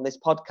each other on this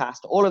podcast,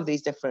 all of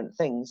these different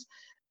things.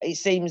 It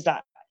seems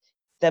that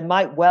there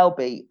might well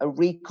be a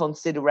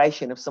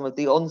reconsideration of some of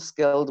the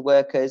unskilled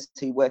workers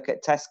who work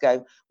at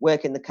Tesco,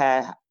 work in the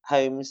care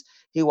homes,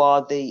 who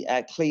are the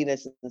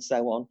cleaners and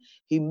so on,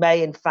 who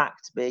may in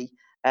fact be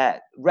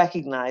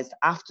recognised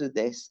after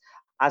this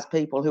as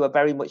people who are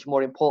very much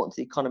more important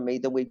to the economy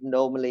than we've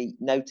normally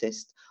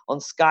noticed. On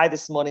Sky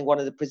this morning, one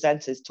of the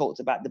presenters talked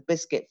about the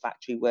biscuit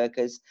factory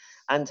workers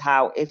and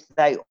how if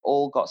they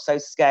all got so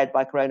scared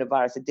by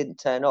coronavirus and didn't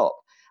turn up,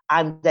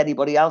 and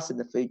anybody else in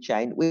the food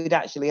chain, we'd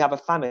actually have a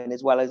famine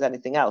as well as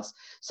anything else.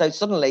 So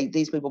suddenly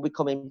these people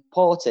become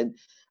important,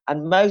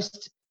 and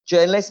most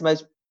journalists,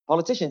 most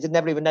politicians had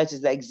never even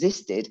noticed they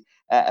existed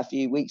a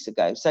few weeks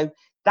ago. So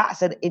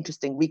that's an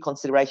interesting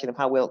reconsideration of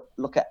how we'll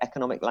look at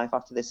economic life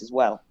after this as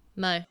well.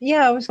 Mo.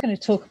 Yeah, I was going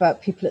to talk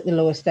about people at the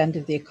lowest end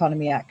of the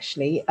economy,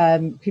 actually.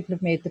 People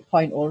have made the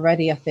point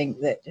already, I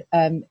think, that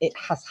it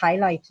has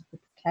highlighted the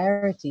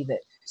precarity that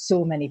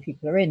so many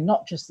people are in,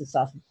 not just the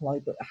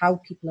self-employed, but how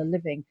people are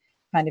living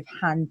kind of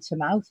hand to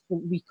mouth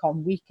week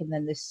on week, and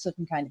then this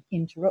sudden kind of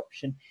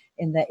interruption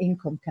in their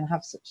income can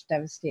have such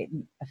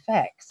devastating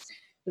effects.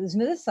 But there's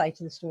another side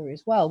to the story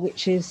as well,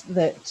 which is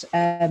that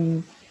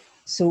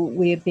so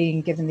we're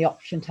being given the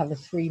option to have a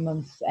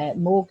 3-month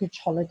mortgage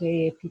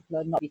holiday. People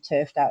are not be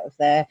turfed out of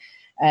their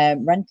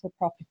rental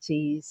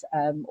properties,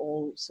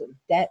 all sort of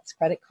debts,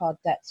 credit card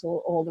debts,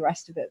 all the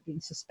rest of it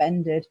being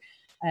suspended.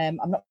 I'm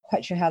not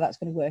quite sure how that's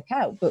going to work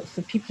out, but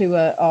for people who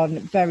are on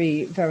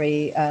very,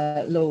 very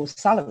low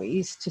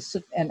salaries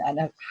and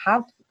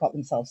have got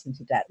themselves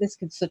into debt, this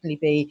could suddenly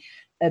be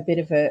a bit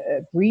of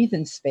a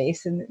breathing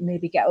space and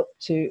maybe get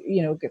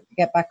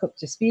back up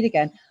to speed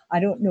again. I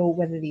don't know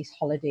whether these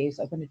holidays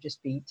are going to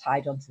just be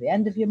tied onto the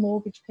end of your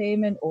mortgage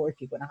payment, or if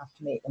you're going to have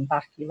to make them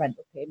back, your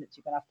rental payments,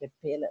 you're going to have to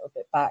pay a little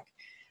bit back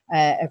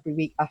every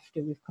week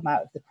after we've come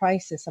out of the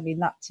crisis. I mean,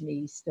 that to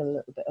me is still a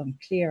little bit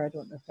unclear. I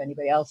don't know if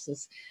anybody else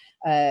is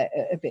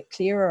a bit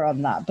clearer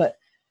on that. But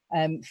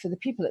for the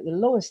people at the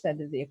lowest end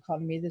of the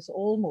economy, there's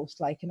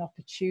almost like an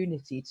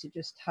opportunity to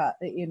just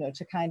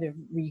to kind of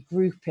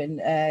regroup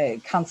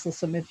and cancel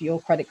some of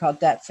your credit card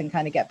debts and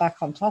kind of get back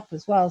on top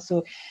as well.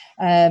 So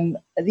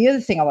the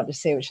other thing I want to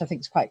say, which I think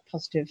is quite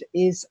positive,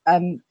 is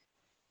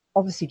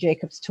obviously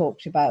Jacob's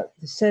talked about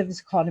the service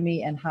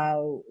economy and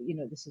how,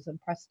 this is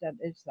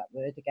unprecedented, that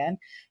word again,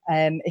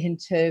 in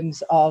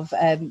terms of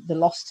the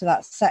loss to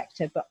that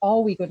sector. But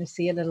are we going to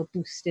see a little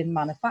boost in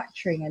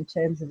manufacturing in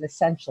terms of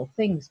essential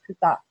things? Could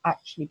that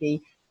actually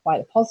be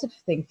quite a positive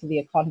thing for the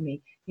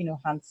economy?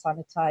 Hand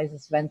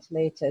sanitizers,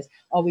 ventilators.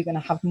 Are we going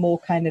to have more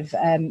kind of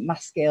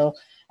mass scale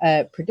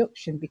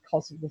production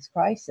because of this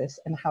crisis,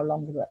 and how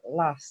long will it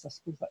last? I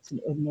suppose that's an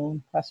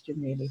unknown question,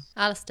 really.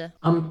 Alistair.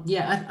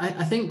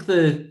 I think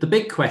the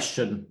big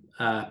question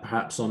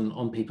perhaps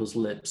on people's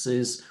lips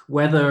is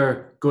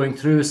whether going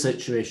through a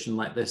situation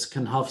like this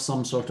can have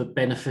some sort of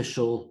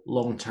beneficial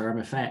long-term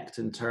effect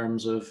in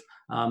terms of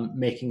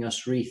making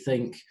us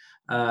rethink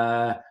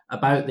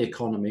about the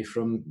economy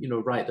from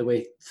right the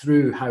way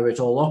through how it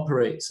all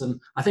operates. And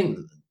I think,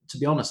 to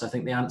be honest, I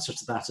think the answer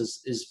to that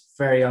is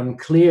very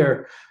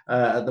unclear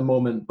at the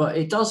moment. But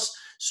it does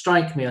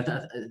strike me, I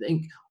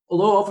think,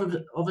 although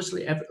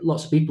obviously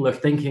lots of people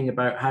are thinking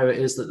about how it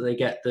is that they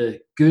get the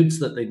goods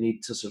that they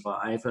need to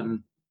survive,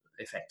 and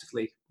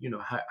effectively,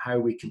 how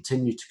we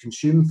continue to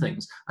consume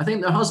things. I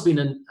think there has been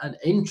an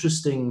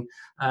interesting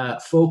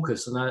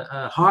focus and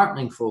a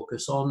heartening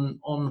focus on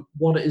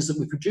what it is that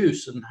we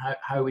produce and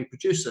how we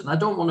produce it. And I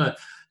don't want to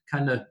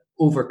kind of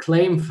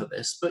overclaim for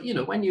this, but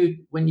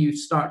when you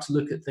start to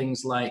look at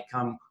things like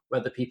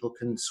whether people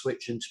can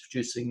switch into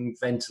producing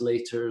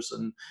ventilators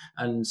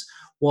and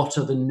what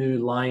are the new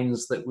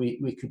lines that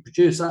we could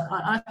produce,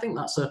 I think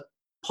that's a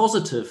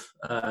positive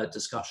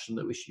discussion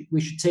that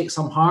we should take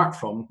some heart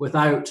from,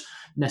 without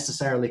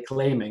necessarily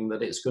claiming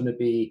that it's going to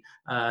be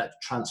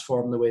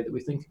transform the way that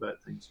we think about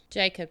things.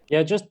 Jacob.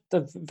 Yeah, just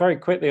very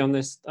quickly on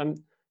this.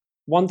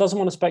 One doesn't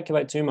want to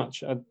speculate too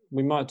much.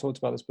 We might have talked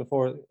about this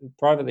before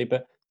privately,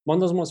 but one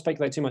doesn't want to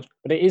speculate too much.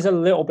 But it is a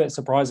little bit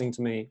surprising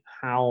to me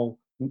how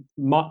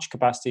much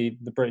capacity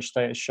the British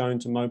state has shown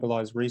to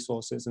mobilize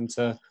resources and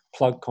to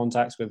plug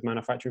contacts with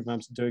manufacturing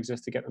firms that do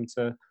exist to get them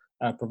to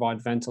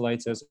provide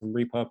ventilators and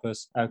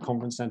repurpose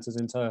conference centers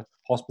into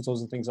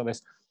hospitals and things like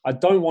this. I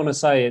don't want to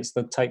say it's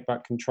the take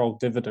back control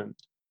dividend,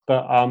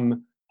 but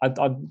I'd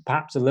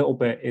perhaps a little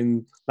bit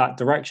in that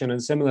direction.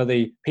 And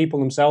similarly, people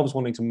themselves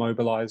wanting to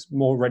mobilize,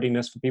 more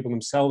readiness for people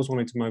themselves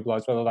wanting to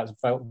mobilize, whether that's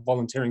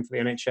volunteering for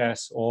the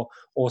NHS or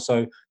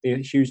also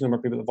the huge number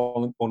of people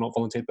that not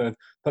volunteered, but have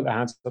put their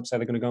hands up, say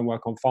they're going to go and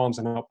work on farms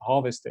and help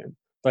harvesting.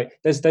 But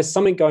there's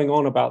something going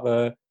on about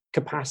the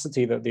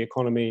capacity that the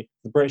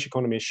British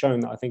economy has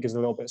shown that I think is a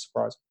little bit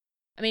surprising.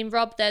 I mean,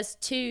 Rob, there's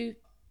two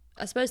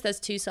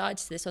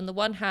sides to this. On the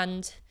one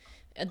hand,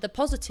 the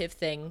positive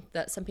thing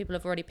that some people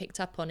have already picked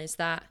up on is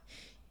that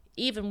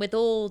even with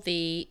all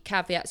the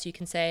caveats you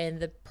can say and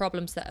the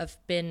problems that have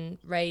been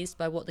raised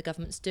by what the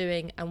government's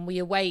doing, and we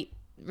await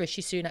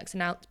Rishi Sunak's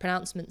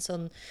pronouncements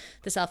on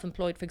the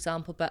self-employed, for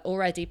example, but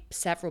already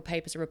several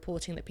papers are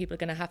reporting that people are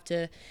going to have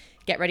to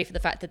get ready for the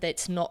fact that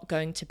it's not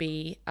going to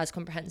be as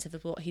comprehensive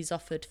as what he's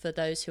offered for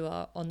those who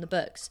are on the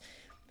books.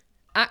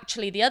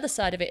 Actually, the other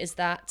side of it is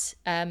that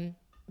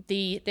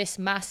this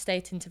mass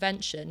state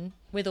intervention,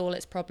 with all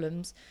its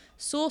problems,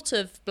 sort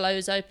of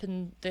blows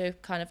open the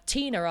kind of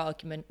Tina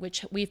argument,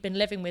 which we've been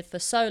living with for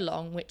so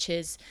long, which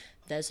is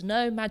there's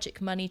no magic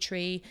money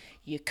tree,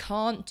 you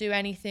can't do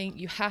anything,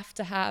 you have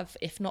to have,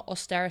 if not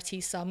austerity,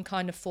 some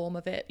kind of form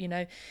of it.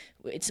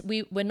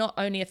 We're not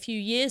only a few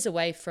years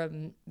away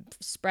from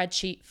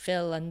spreadsheet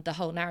Phil and the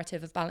whole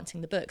narrative of balancing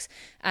the books.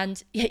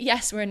 And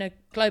yes, we're in a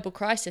global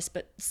crisis,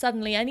 but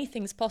suddenly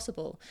anything's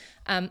possible.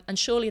 And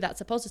surely that's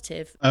a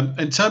positive.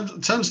 In terms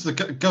of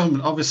the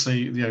government,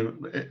 obviously,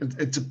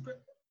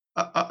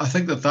 I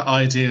think that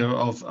idea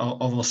of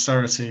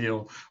austerity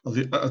or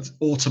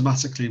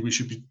automatically we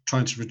should be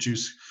trying to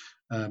reduce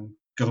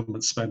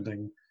government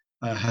spending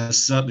has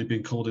certainly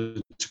been called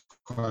into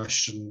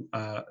question,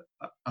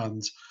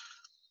 and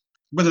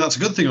whether that's a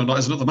good thing or not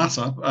is another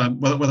matter.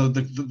 Whether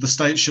the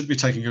state should be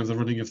taking over the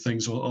running of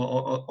things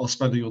or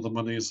spending all the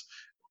money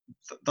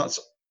that's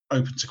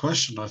open to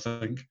question, I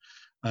think.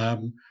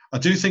 I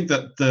do think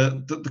that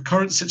the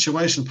current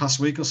situation, past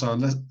week or so,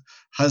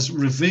 has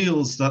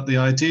revealed that the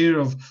idea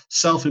of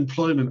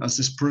self-employment as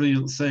this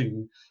brilliant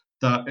thing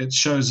that it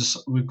shows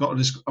us we've got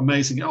this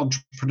amazing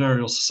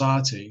entrepreneurial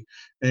society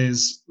it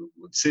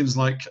seems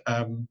like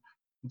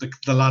the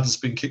ladder's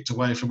been kicked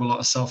away from a lot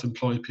of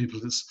self-employed people.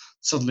 It's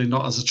suddenly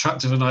not as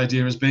attractive an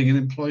idea as being an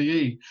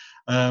employee.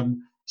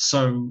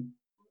 So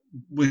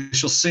we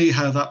shall see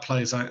how that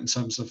plays out in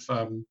terms of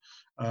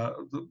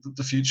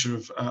the future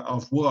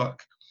of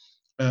work.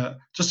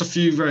 Just a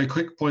few very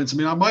quick points. I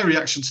mean, my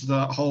reaction to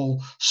that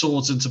whole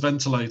swords into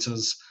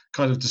ventilators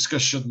kind of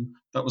discussion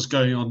that was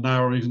going on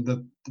now, or even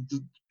the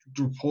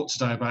report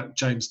today about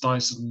James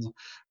Dyson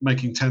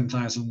making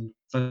 10,000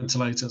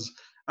 ventilators,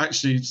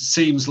 actually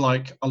seems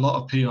like a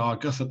lot of PR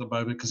guff at the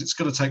moment, because it's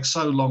going to take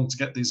so long to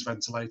get these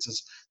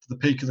ventilators. The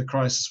peak of the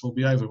crisis will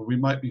be over. We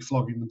might be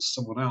flogging them to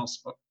someone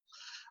else, but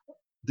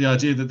the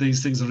idea that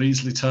these things are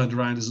easily turned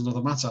around is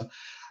another matter.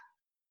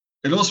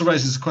 It also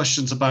raises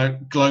questions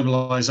about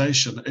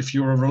globalization. If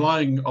you're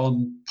relying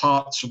on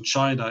parts from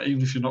China,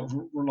 even if you're not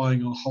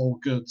relying on whole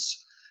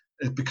goods,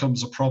 it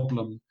becomes a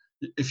problem.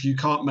 If you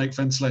can't make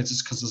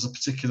ventilators because there's a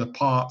particular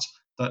part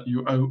that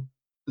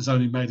is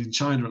only made in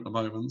China at the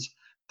moment,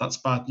 that's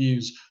bad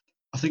news.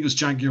 I think it was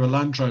Jaguar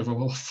Land Rover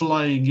were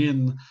flying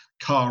in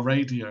car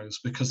radios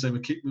because it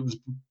was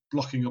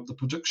blocking up the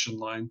production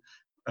line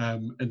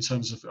in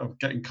terms of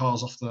getting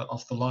cars off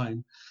the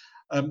line.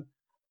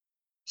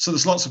 So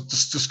there's lots of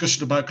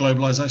discussion about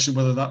globalization,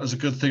 whether that was a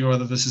good thing or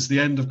whether this is the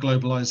end of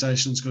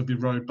globalization, it's going to be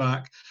rowed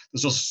back.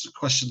 There's also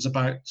questions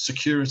about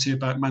security,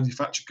 about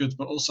manufactured goods,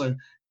 but also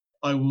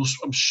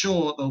I'm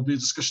sure there'll be a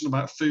discussion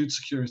about food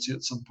security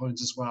at some point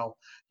as well.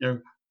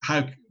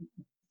 How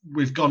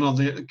we've gone on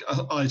the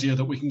idea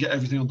that we can get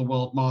everything on the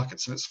world market,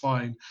 so it's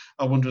fine.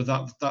 I wonder if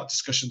that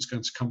discussion is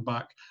going to come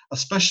back,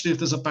 especially if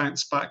there's a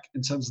bounce back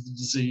in terms of the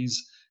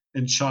disease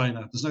in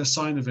China. There's no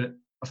sign of it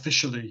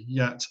officially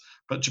yet,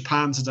 But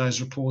Japan today has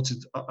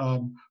reported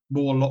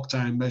more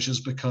lockdown measures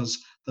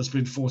because there's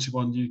been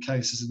 41 new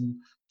cases in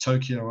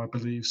Tokyo, I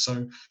believe.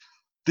 So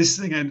this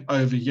thing ain't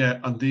over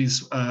yet, and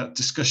these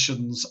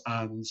discussions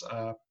and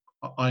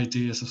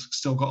ideas have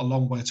still got a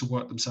long way to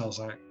work themselves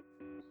out.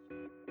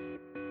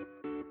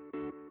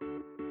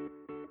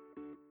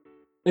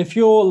 If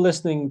you're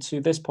listening to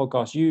this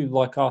podcast, you,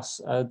 like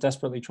us, are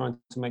desperately trying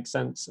to make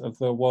sense of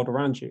the world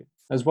around you,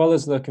 as well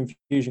as the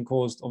confusion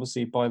caused,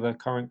 obviously, by the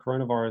current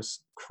coronavirus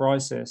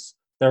crisis.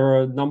 There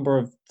are a number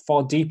of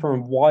far deeper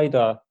and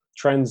wider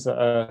trends that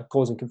are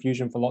causing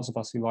confusion for lots of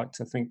us who like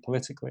to think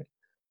politically.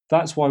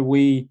 That's why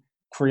we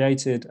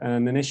created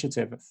an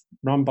initiative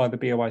run by the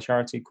BOI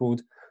charity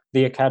called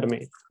The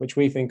Academy, which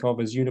we think of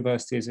as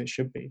university as it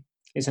should be.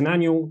 It's an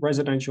annual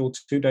residential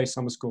 2-day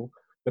summer school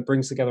that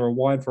brings together a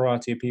wide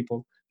variety of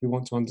people who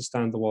want to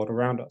understand the world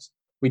around us.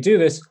 We do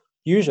this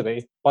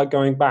usually by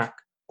going back,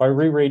 by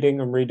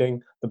rereading and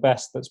reading the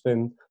best that's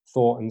been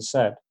thought and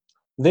said.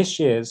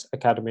 This year's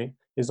Academy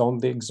is on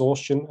the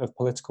exhaustion of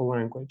political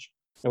language.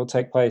 It will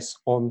take place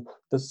on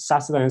the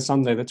Saturday and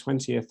Sunday, the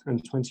 20th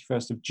and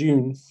 21st of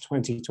June,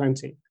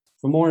 2020.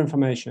 For more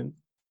information,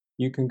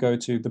 you can go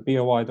to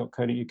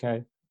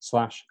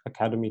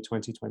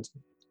theboi.co.uk/Academy2020.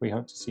 We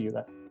hope to see you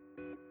there.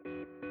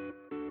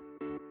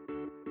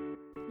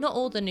 Not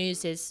all the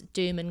news is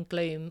doom and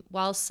gloom.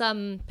 While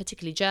some,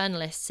 particularly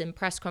journalists in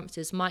press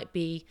conferences, might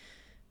be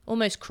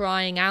almost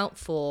crying out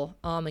for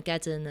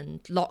Armageddon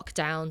and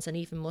lockdowns and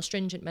even more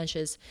stringent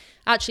measures,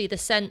 actually the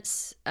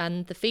sense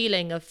and the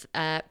feeling of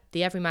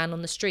the everyman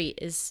on the street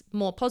is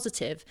more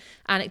positive.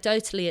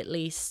 Anecdotally, at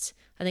least,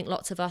 I think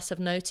lots of us have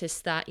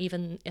noticed that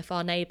even if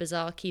our neighbours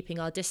are keeping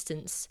our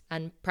distance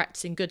and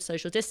practicing good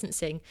social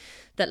distancing,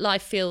 that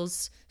life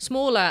feels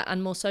smaller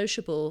and more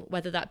sociable,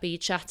 whether that be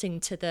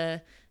chatting to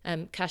the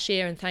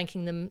cashier and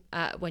thanking them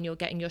when you're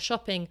getting your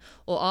shopping,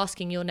 or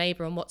asking your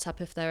neighbour on WhatsApp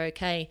if they're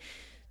okay.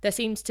 There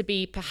seems to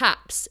be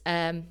perhaps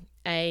a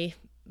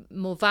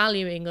more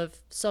valuing of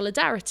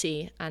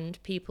solidarity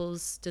and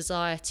people's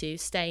desire to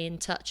stay in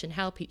touch and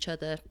help each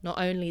other. Not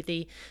only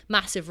the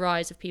massive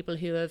rise of people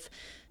who have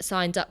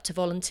signed up to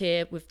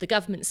volunteer with the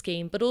government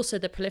scheme, but also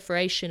the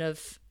proliferation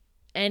of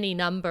any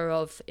number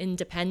of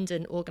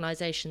independent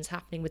organisations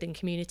happening within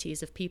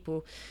communities of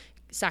people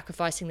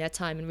sacrificing their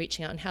time and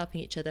reaching out and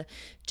helping each other.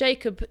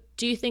 Jacob,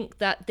 do you think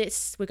that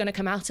we're going to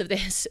come out of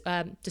this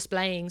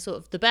displaying sort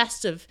of the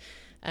best of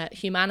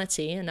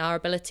humanity and our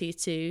ability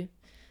to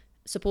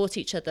support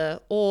each other,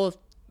 or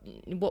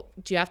what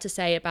do you have to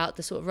say about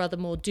the sort of rather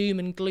more doom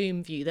and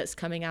gloom view that's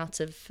coming out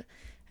of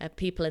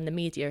people in the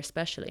media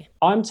especially?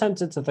 I'm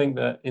tempted to think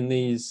that in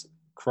these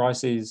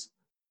crises,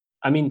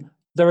 I mean,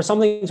 there are some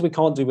things we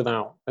can't do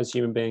without as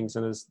human beings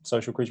and as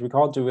social creatures. We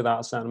can't do without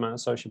a certain amount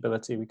of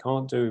sociability. We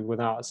can't do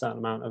without a certain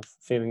amount of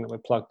feeling that we're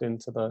plugged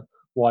into the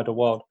wider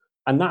world.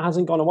 And that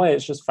hasn't gone away.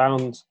 It's just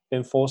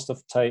been forced to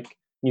take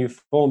new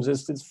forms.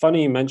 It's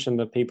funny you mentioned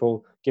the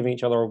people giving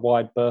each other a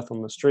wide berth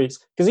on the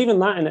streets, because even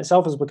that in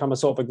itself has become a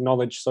sort of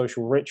acknowledged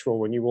social ritual.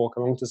 When you walk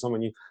along to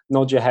someone, you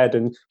nod your head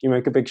and you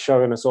make a big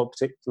show in a sort of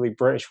particularly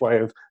British way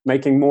of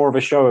making more of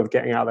a show of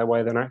getting out of their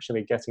way than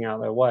actually getting out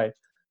of their way.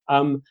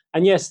 And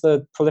yes,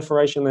 there's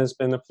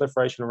been a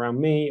proliferation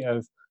around me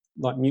of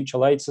like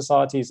mutual aid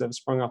societies that have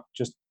sprung up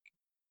just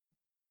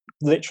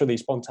literally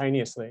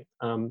spontaneously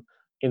in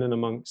and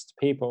amongst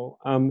people.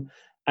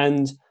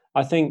 And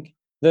I think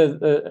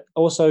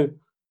also,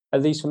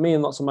 at least for me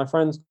and lots of my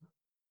friends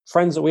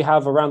that we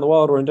have around the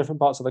world or in different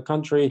parts of the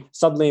country,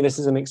 suddenly this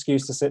is an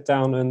excuse to sit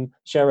down and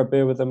share a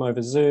beer with them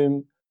over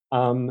Zoom.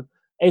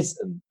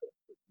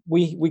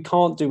 We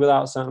can't do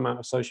without a certain amount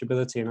of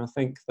sociability, and I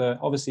think that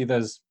obviously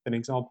there's been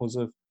examples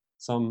of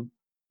some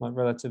like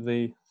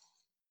relatively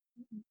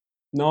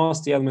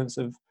nasty elements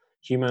of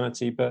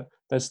humanity, but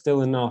there's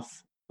still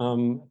enough,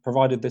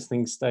 provided this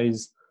thing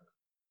stays,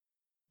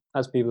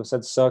 as people have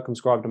said,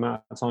 circumscribed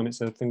amount of time. It's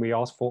a thing we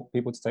ask for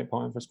people to take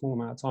part in for a small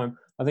amount of time.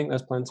 I think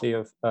there's plenty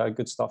of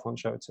good stuff on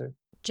show too.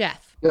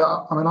 Jeff? Yeah,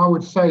 I mean, I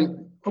would say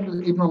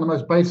probably even on the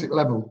most basic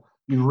level,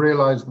 you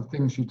realise the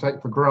things you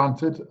take for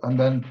granted, and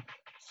then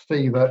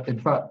see that in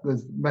fact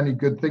there's many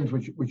good things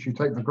which you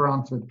take for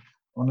granted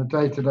on a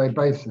day-to-day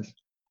basis.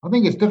 I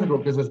think it's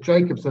difficult because, as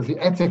Jacob says, the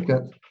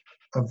etiquette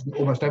of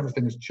almost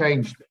everything has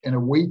changed in a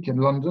week in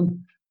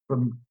London,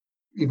 from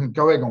even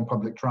going on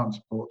public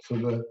transport to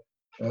the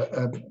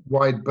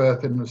wide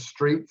berth in the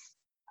streets.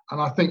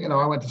 And I think,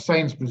 I went to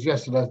Sainsbury's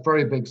yesterday, a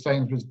very big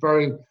Sainsbury's,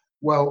 very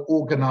well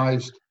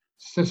organised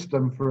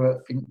system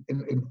for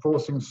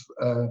enforcing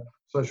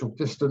social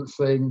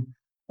distancing,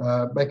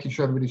 making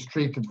sure everybody's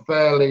treated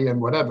fairly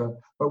and whatever.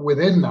 But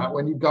within that,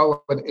 when you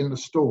go in the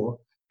store,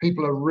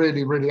 people are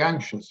really, really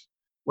anxious.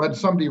 When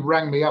somebody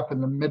rang me up in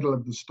the middle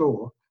of the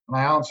store and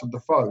I answered the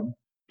phone,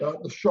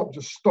 the shop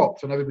just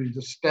stopped and everybody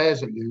just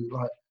stares at you.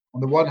 Like, on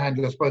the one hand,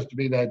 you're supposed to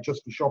be there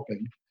just for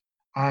shopping,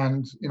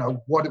 and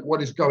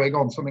what is going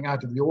on? Something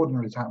out of the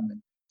ordinary is happening.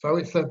 So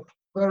it's a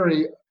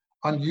very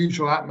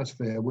unusual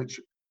atmosphere which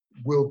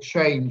will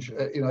change.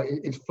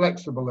 It's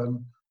flexible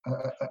and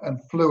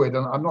and fluid,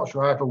 and I'm not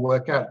sure how it'll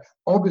work out.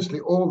 Obviously,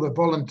 all the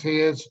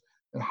volunteers,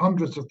 and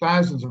hundreds of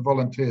thousands of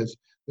volunteers.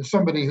 There's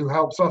somebody who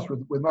helps us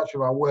with much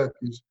of our work,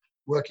 who's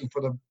working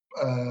for the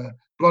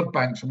blood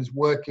banks and is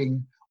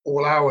working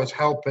all hours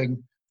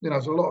helping.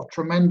 There's a lot of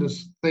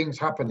tremendous things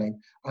happening,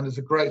 and there's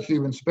a great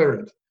human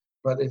spirit.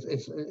 But it's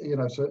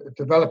it's a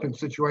developing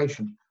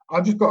situation.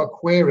 I've just got a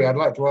query I'd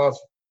like to ask,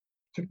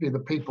 particularly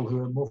the people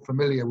who are more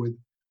familiar with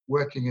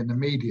working in the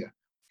media,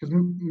 because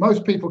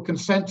most people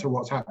consent to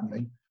what's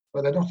happening,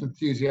 but they're not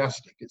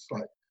enthusiastic. It's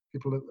like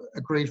people have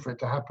agreed for it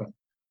to happen.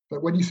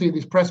 But when you see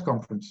these press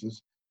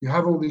conferences, you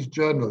have all these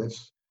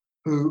journalists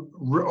who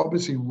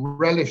obviously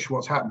relish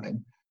what's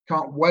happening,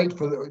 can't wait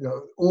for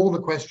all the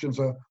questions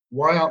are,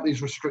 why aren't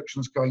these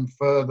restrictions going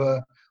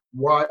further?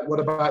 What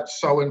about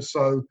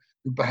so-and-so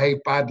who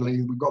behaved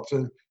badly? We've got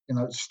to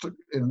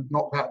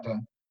knock that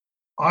down.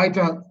 I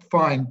don't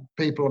find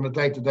people on a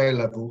day-to-day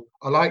level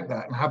are like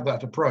that and have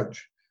that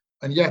approach.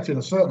 And yet in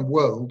a certain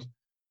world,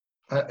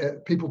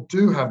 people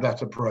do have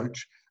that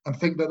approach and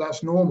think that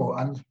that's normal.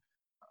 And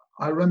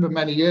I remember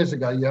many years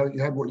ago, you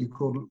had what you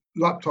called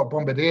laptop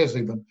bombardiers,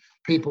 even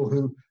people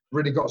who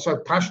really got so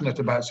passionate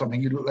about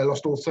something, they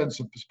lost all sense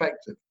of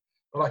perspective.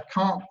 But I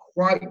can't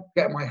quite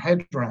get my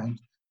head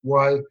around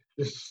why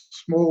this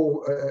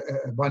small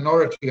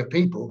minority of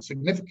people,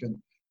 significant,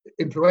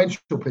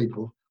 influential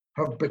people,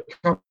 have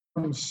become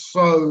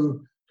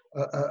so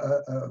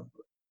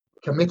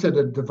committed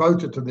and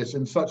devoted to this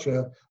in such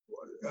a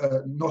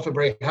not a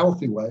very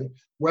healthy way,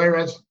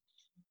 whereas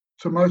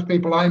to most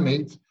people I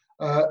meet,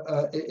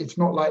 it's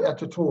not like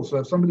that at all. So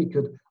if somebody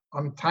could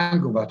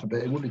untangle that a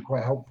bit, it would be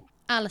quite helpful.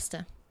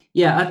 Alistair.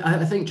 Yeah,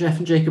 I think Jeff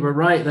and Jacob are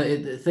right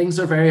that things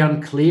are very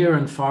unclear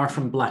and far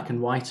from black and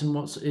white in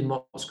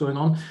what's going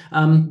on.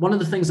 One of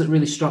the things that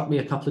really struck me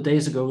a couple of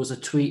days ago was a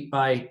tweet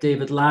by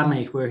David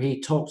Lammy where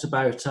he talked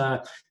about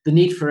the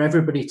need for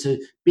everybody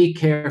to be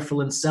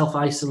careful and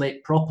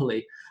self-isolate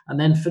properly, and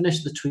then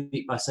finished the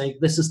tweet by saying,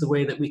 this is the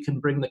way that we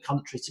can bring the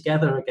country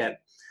together again.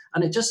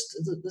 And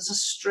there's a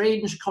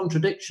strange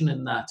contradiction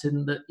in that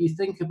you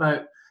think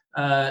about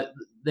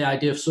the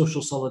idea of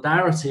social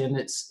solidarity, and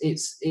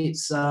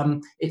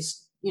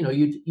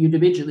you'd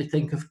immediately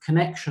think of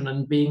connection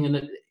and being in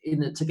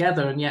it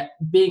together, and yet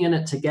being in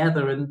it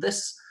together in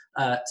this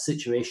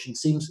situation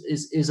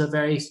is a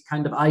very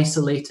kind of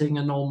isolating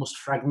and almost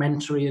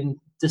fragmentary and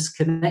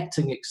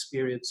disconnecting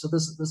experience. So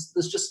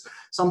there's just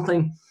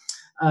something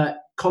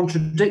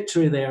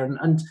contradictory there,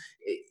 and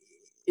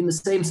in the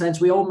same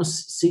sense, we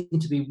almost seem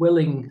to be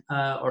willing,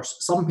 or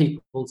some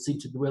people seem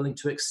to be willing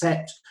to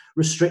accept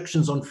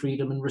restrictions on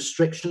freedom and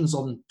restrictions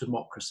on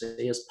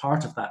democracy as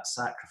part of that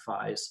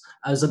sacrifice,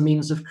 as a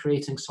means of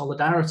creating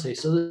solidarity.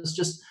 So it's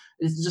just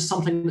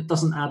something that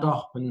doesn't add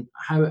up, and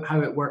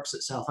how it works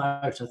itself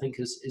out, I think,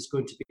 is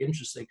going to be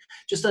interesting.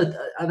 Just an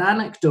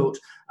anecdote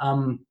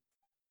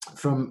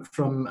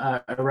from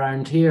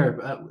around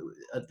here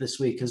this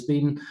week has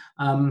been.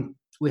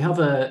 We have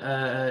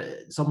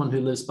someone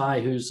who lives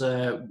by who's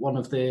one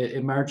of the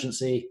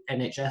emergency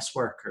NHS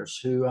workers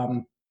who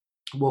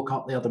woke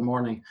up the other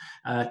morning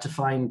to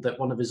find that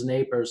one of his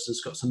neighbours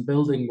has got some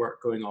building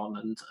work going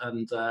on,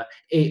 and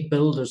 8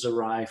 builders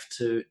arrived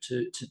to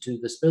do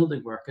this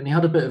building work, and he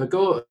had a bit of a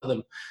go at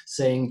them,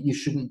 saying, you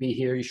shouldn't be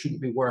here, you shouldn't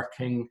be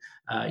working,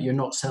 you're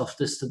not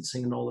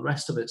self-distancing and all the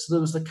rest of it. So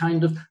there was the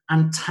kind of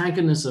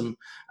antagonism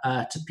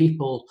to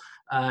people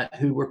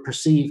who were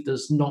perceived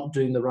as not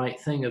doing the right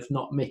thing, of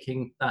not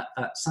making that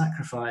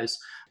sacrifice.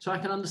 So I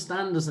can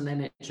understand as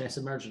an NHS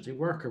emergency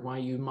worker why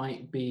you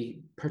might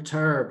be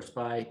perturbed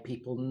by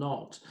people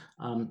not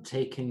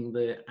taking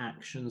the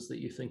actions that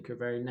you think are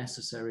very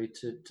necessary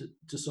to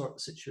sort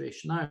the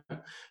situation out.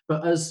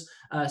 But as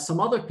some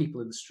other people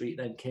in the street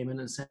then came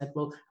in and said,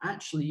 well,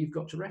 actually, you've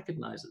got to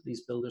recognise that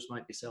these builders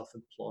might be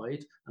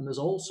self-employed, and there's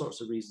all sorts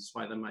of reasons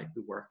why they might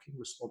be working,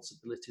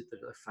 responsibility to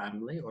their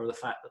family, or the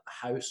fact that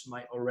the house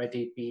might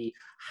already be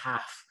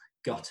half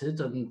gutted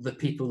and the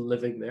people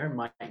living there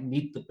might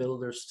need the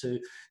builders to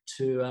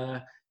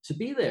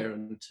be there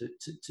and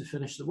to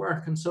finish the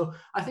work. And so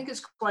I think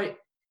it's quite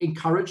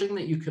encouraging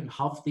that you can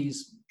have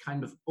these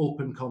kind of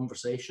open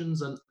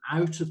conversations, and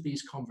out of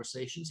these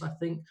conversations, I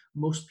think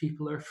most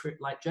people are,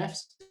 like Jeff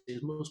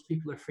says, most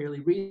people are fairly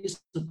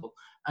reasonable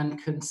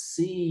and can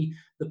see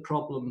the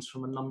problems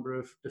from a number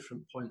of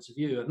different points of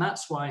view. And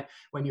that's why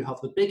when you have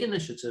the big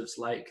initiatives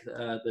like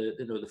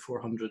the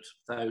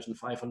 400,000,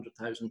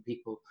 500,000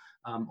 people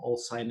all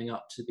signing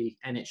up to be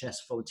NHS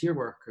volunteer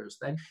workers,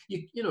 then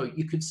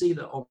you could see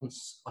that on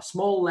a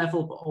small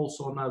level, but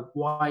also on a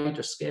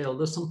wider scale,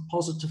 there's some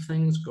positive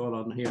things going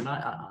on here, and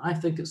I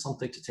think it's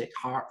something to take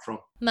heart from.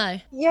 Mo.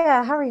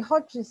 Yeah, Harry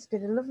Hodges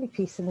did a lovely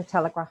piece in the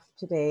Telegraph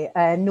today.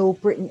 No,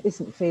 Britain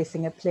isn't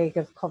facing a plague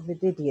of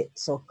COVID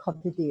idiots or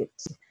COVID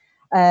idiots.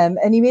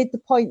 And he made the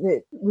point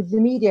that with the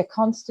media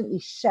constantly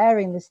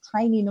sharing this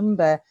tiny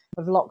number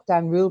of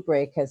lockdown rule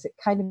breakers, it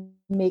kind of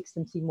makes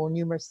them seem more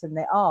numerous than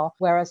they are.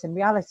 Whereas in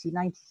reality,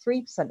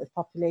 93% of the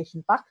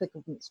population back the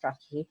government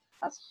strategy.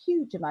 That's a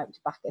huge amount to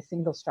back a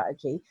single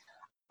strategy.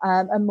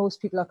 And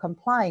most people are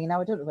complying.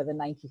 Now, I don't know whether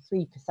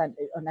 93%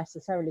 are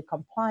necessarily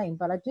complying,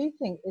 but I do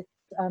think it's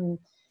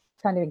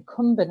kind of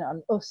incumbent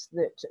on us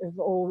that have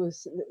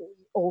always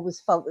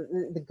felt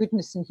that the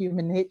goodness in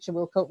human nature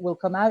will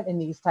come out in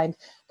these times,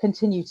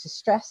 continue to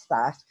stress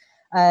that.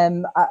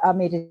 I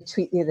made a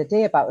tweet the other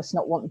day about us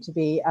not wanting to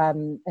be a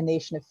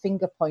nation of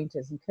finger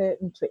pointers and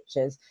curtain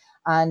twitchers.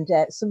 And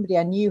somebody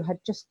I knew had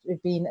just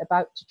been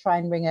about to try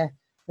and ring a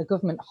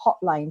government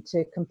hotline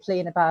to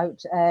complain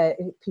about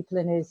people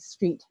in his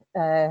street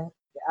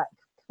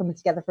coming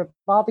together for a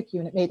barbecue,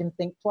 and it made him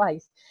think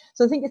twice.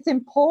 So I think it's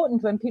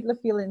important when people are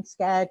feeling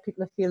scared,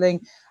 people are feeling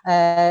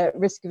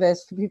risk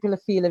averse, people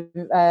are feeling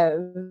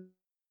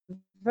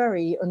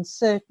very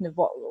uncertain of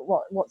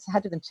what's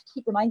ahead of them, to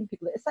keep reminding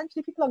people that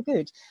essentially people are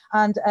good.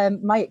 And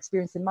my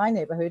experience in my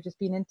neighbourhood has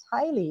been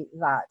entirely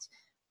that.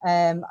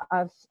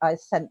 I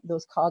sent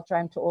those cards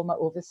around to all my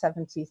over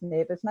 70s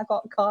neighbours, and I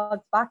got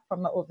cards back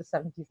from my over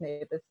 70s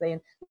neighbours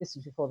saying, this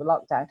was before the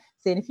lockdown,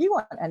 saying if you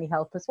want any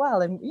help as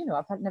well. And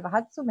I've never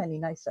had so many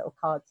nice little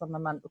cards on my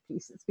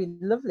mantelpiece. It's been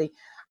lovely.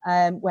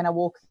 When I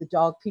walk the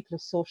dog, people are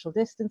social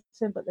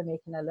distancing, but they're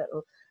making a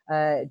little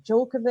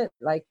joke of it,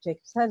 like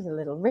Jacob says, a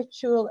little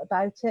ritual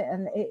about it.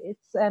 And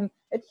it's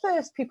at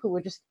first people were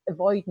just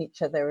avoiding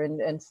each other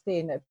and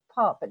staying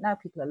apart, but now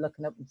people are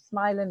looking up and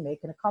smiling,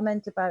 making a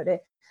comment about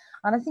it.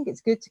 And I think it's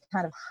good to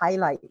kind of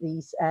highlight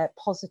these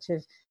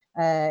positive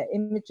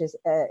images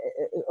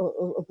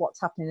of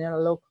what's happening in our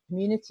local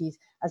communities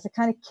as a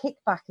kind of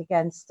kickback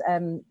against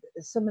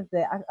some of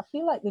the, I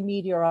feel like the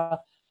media are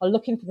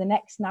looking for the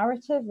next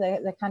narrative.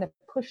 They're kind of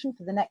pushing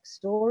for the next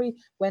story.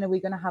 When are we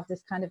going to have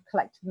this kind of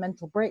collective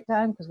mental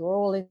breakdown because we're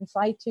all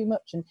inside too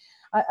much? And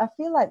I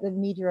feel like the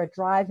media are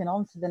driving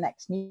on for the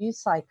next news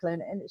cycle,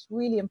 and it's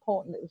really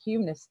important that the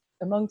humanists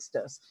amongst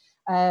us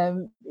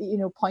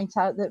point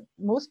out that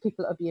most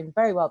people are being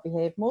very well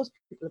behaved, most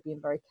people are being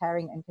very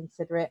caring and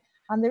considerate,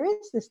 and there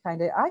is this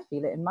kind of, I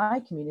feel it in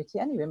my community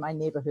anyway, in my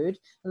neighbourhood,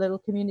 a little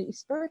community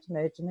spirit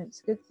emerging, and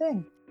it's a good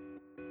thing.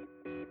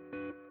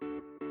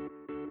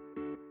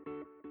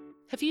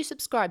 Have you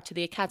subscribed to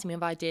the Academy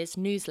of Ideas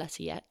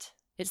newsletter yet?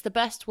 It's the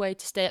best way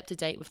to stay up to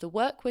date with the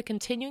work we're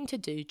continuing to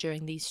do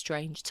during these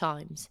strange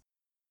times.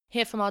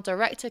 Hear from our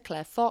director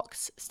Claire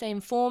Fox, stay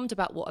informed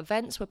about what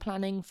events we're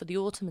planning for the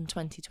autumn in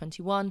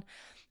 2021,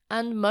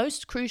 and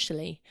most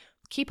crucially,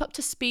 keep up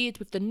to speed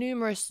with the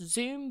numerous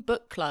Zoom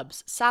book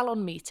clubs,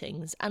 salon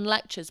meetings and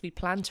lectures we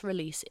plan to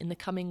release in the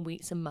coming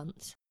weeks and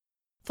months.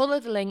 Follow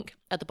the link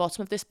at the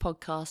bottom of this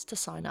podcast to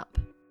sign up.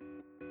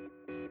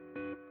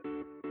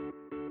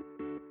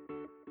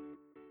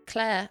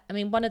 Claire, I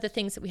mean, one of the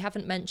things that we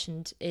haven't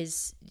mentioned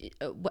is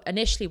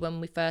initially when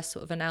we first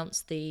sort of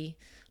announced the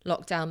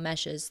lockdown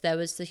measures, there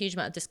was a huge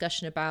amount of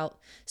discussion about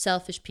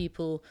selfish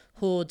people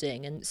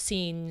hoarding, and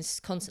scenes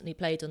constantly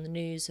played on the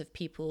news of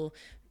people,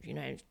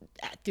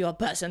 the odd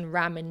person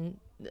ramming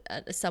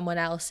someone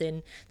else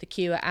in the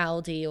queue at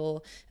Aldi,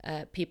 or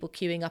people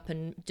queuing up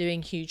and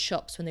doing huge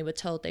shops when they were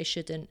told they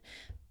shouldn't.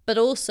 But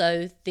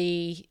also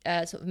the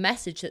sort of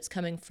message that's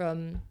coming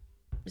from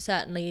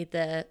certainly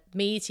the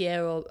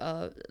media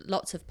or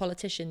lots of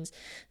politicians,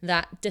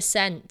 that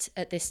dissent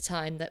at this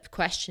time, that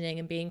questioning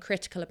and being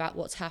critical about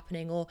what's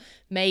happening, or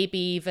maybe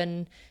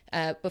even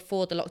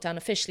before the lockdown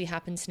officially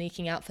happened,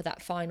 sneaking out for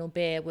that final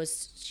beer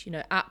was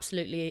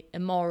absolutely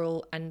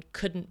immoral and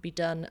couldn't be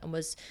done and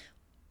was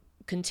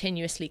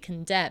continuously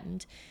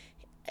condemned.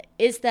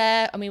 Is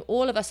there, I mean,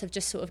 all of us have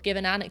just sort of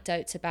given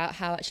anecdotes about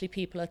how actually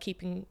people are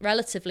keeping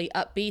relatively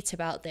upbeat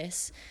about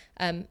this.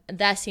 And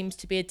there seems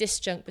to be a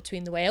disjunct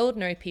between the way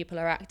ordinary people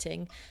are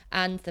acting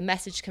and the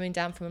message coming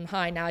down from on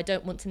high. Now, I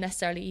don't want to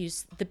necessarily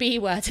use the B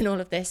word in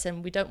all of this,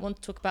 and we don't want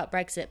to talk about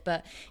Brexit,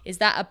 but is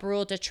that a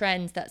broader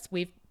trend that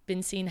we've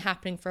been seen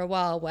happening for a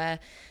while, where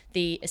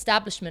the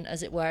establishment,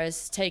 as it were,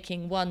 is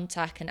taking one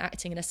tack and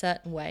acting in a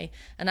certain way,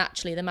 and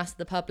actually the mass of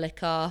the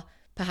public are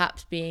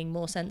perhaps being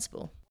more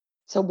sensible?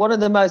 So one of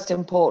the most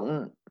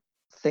important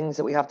things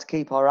that we have to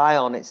keep our eye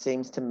on, it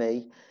seems to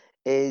me,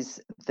 is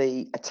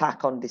the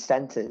attack on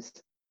dissenters,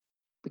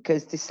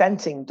 because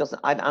dissenting doesn't,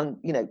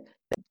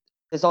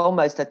 there's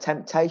almost a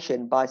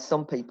temptation by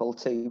some people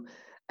to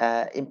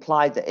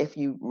imply that if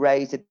you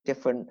raise a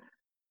different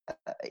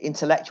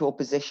intellectual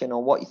position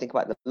on what you think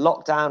about the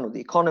lockdown or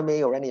the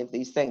economy or any of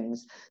these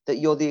things, that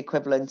you're the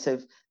equivalent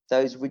of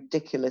those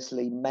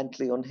ridiculously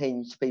mentally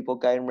unhinged people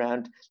going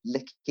around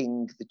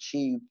licking the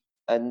tube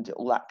and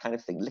all that kind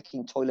of thing,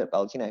 licking toilet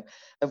bowls,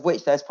 of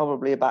which there's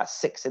probably about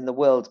 6 in the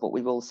world, but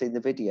we've all seen the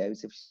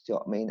videos, if you see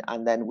what I mean.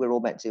 And then we're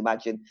all meant to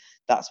imagine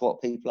that's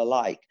what people are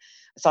like.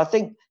 So I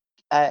think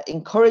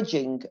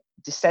encouraging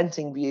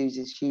dissenting views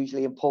is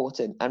hugely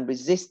important, and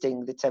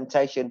resisting the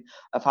temptation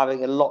of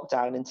having a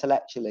lockdown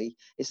intellectually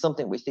is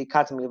something which the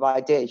Academy of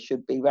Ideas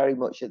should be very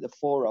much at the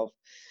fore of.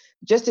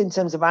 Just in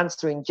terms of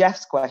answering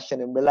Jeff's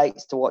question, and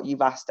relates to what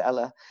you've asked,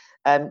 Ella,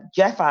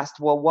 Jeff asked,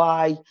 well,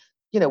 why,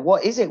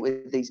 what is it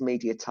with these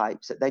media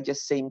types that they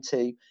just seem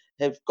to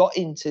have got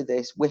into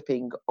this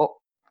whipping up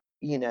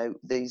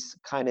these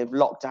kind of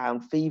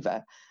lockdown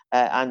fever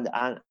and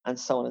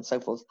so on and so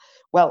forth.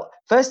 Well,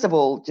 first of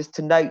all, just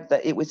to note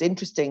that it was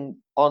interesting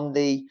on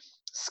the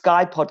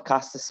Sky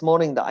podcast this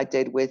morning that I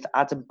did with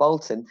Adam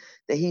Bolton,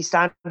 that he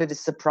sounded as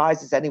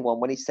surprised as anyone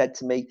when he said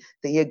to me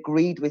that he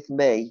agreed with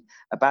me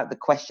about the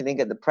questioning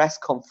at the press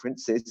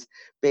conferences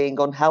being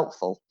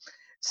unhelpful.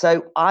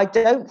 So I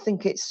don't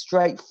think it's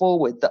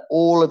straightforward that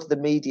all of the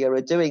media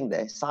are doing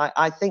this.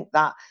 I think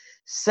that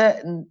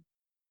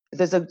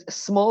there's a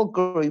small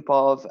group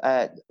of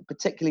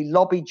particularly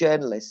lobby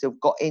journalists who've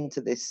got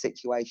into this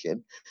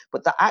situation,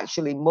 but that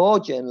actually more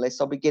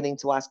journalists are beginning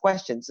to ask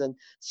questions. And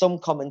some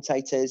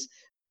commentators,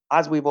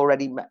 as we've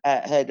already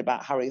heard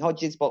about Harry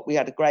Hodges, but we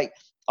had a great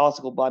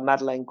article by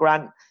Madeleine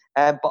Grant.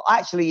 But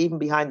actually, even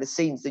behind the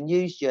scenes, the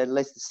news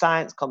journalists, the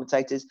science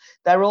commentators,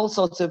 they're all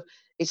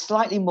it's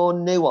slightly more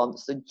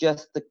nuanced than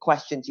just the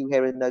questions you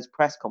hear in those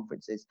press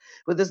conferences.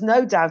 But there's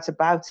no doubt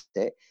about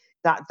it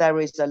that there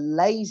is a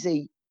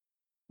lazy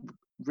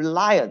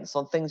reliance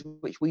on things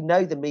which we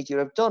know the media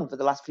have done for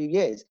the last few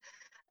years.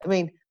 I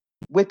mean,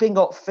 whipping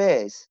up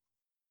fears.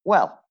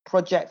 Well,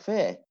 Project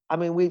Fear. I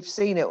mean, we've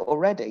seen it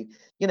already.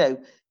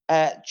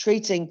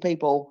 Treating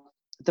people,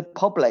 the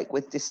public,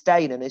 with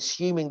disdain and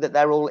assuming that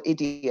they're all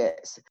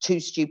idiots, too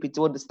stupid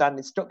to understand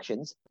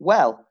instructions.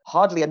 Well,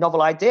 hardly a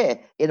novel idea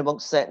in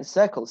amongst certain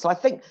circles. So I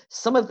think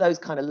some of those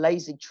kind of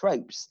lazy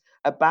tropes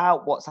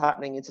about what's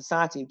happening in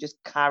society have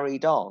just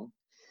carried on.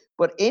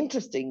 But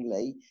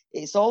interestingly,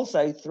 it's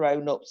also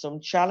thrown up some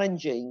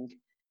challenges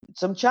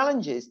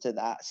to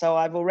that. So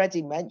I've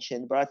already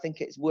mentioned, but I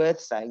think it's worth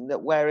saying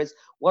that whereas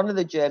one of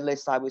the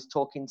journalists I was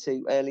talking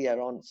to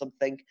earlier on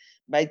something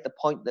made the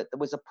point that there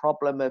was a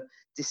problem of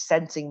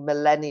dissenting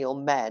millennial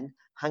men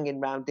hanging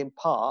around in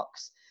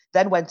parks,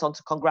 then went on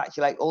to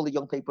congratulate all the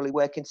young people who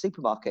work in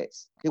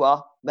supermarkets who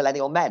are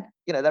millennial men.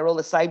 They're all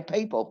the same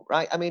people,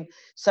 right? I mean,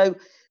 so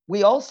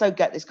we also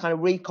get this kind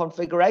of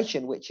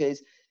reconfiguration, which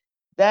is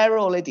they're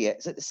all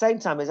idiots at the same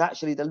time as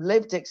actually the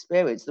lived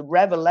experience, the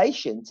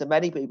revelation to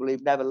many people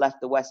who've never left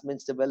the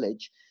Westminster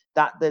Village,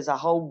 that there's a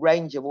whole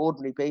range of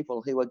ordinary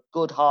people who are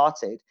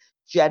good-hearted,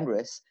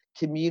 generous,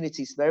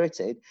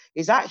 community-spirited,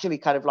 is actually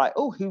kind of like,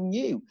 oh, who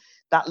knew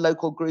that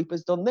local group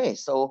has done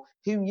this? Or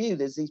who knew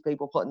there's these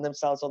people putting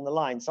themselves on the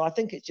line? So I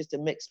think it's just a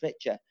mixed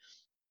picture.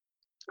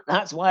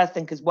 That's why I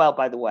think as well,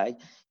 by the way,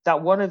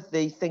 that one of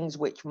the things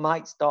which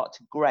might start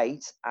to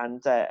grate,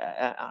 and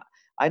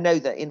I know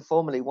that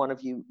informally one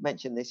of you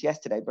mentioned this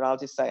yesterday, but I'll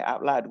just say it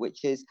out loud,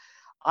 which is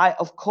I,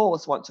 of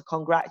course, want to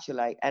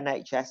congratulate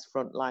NHS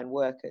frontline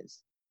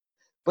workers,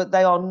 but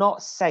they are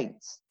not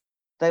saints.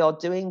 They are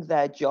doing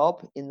their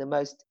job in the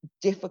most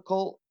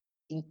difficult,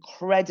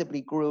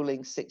 incredibly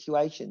grueling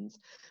situations,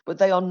 but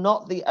they are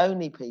not the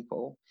only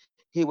people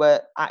who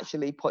are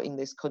actually putting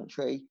this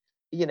country,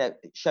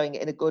 showing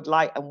it in a good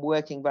light and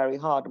working very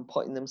hard and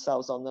putting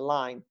themselves on the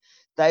line.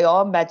 They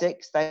are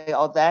medics. They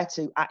are there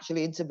to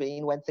actually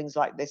intervene when things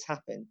like this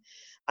happen.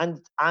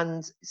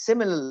 And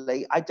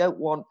similarly, I don't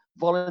want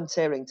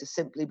volunteering to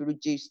simply be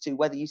reduced to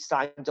whether you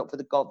signed up for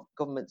the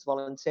government's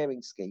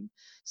volunteering scheme.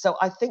 So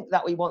I think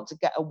that we want to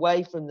get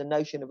away from the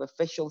notion of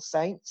official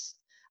saints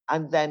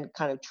and then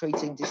kind of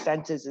treating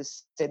dissenters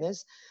as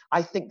sinners.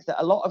 I think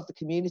that a lot of the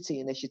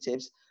community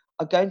initiatives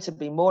are going to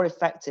be more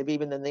effective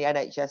even than the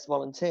NHS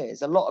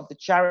volunteers. A lot of the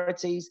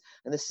charities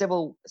and the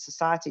civil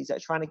societies that are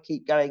trying to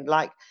keep going,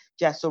 like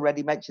Jess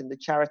already mentioned, the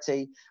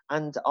charity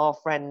and our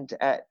friend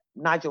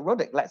Nigel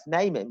Ruddock, let's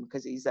name him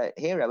because he's a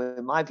hero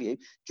in my view,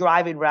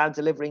 driving around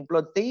delivering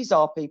blood. These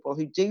are people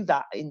who do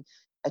that in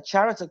a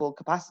charitable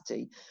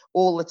capacity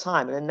all the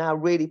time and are now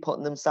really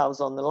putting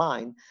themselves on the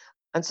line.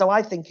 And so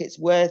I think it's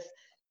worth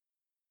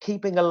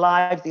keeping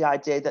alive the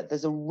idea that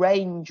there's a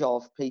range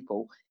of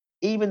people,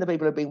 even the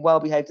people who have been well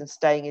behaved and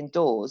staying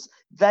indoors,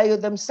 they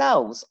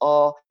themselves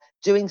are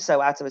doing so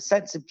out of a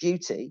sense of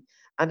duty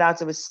and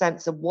out of a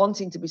sense of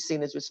wanting to be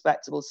seen as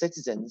respectable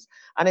citizens.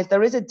 And if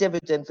there is a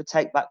dividend for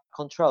take back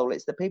control,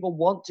 it's that people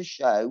want to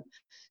show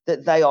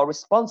that they are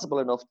responsible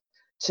enough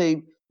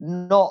to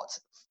not,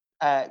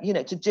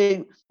 to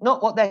do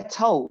not what they're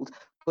told,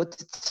 but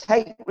to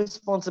take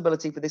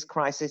responsibility for this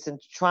crisis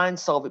and try and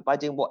solve it by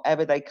doing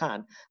whatever they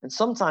can. And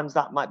sometimes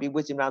that might be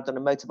whizzing around on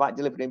a motorbike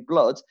delivering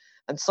blood,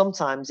 and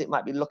sometimes it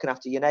might be looking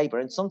after your neighbour,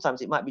 and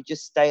sometimes it might be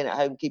just staying at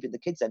home, keeping the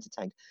kids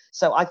entertained.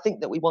 So I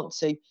think that we want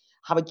to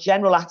have a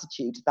general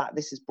attitude that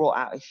this has brought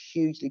out a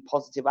hugely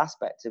positive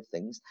aspect of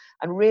things,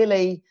 and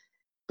really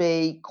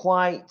be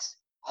quite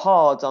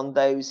hard on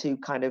those who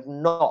kind of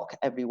knock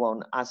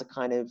everyone as a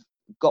kind of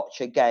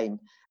gotcha game,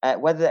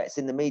 whether that's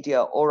in the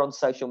media or on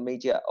social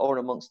media or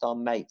amongst our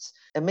mates.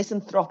 A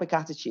misanthropic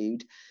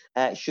attitude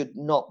should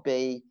not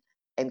be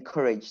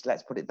encouraged,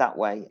 let's put it that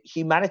way.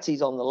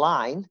 Humanity's on the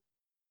line.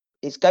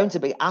 It's going to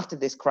be after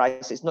this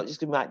crisis. It's not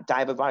just going to be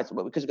die of a virus,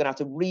 but because we're going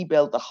to have to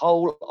rebuild the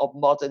whole of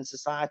modern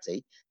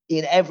society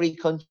in every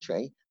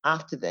country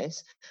after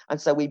this. And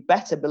so we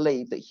better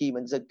believe that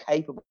humans are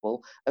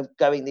capable of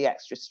going the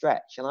extra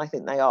stretch. And I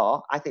think they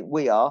are. I think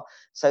we are.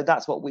 So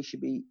that's what we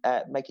should be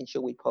making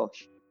sure we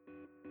push.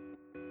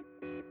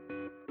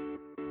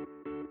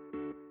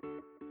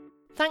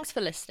 Thanks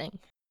for listening.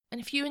 And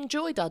if you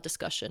enjoyed our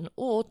discussion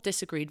or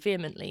disagreed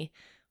vehemently,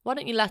 why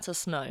don't you let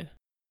us know?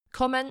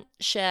 Comment,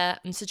 share,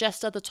 and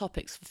suggest other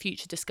topics for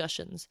future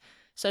discussions.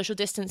 Social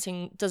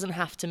distancing doesn't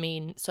have to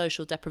mean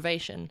social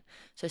deprivation.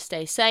 So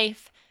stay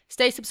safe,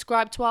 stay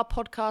subscribed to our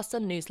podcast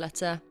and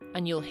newsletter,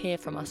 and you'll hear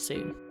from us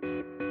soon.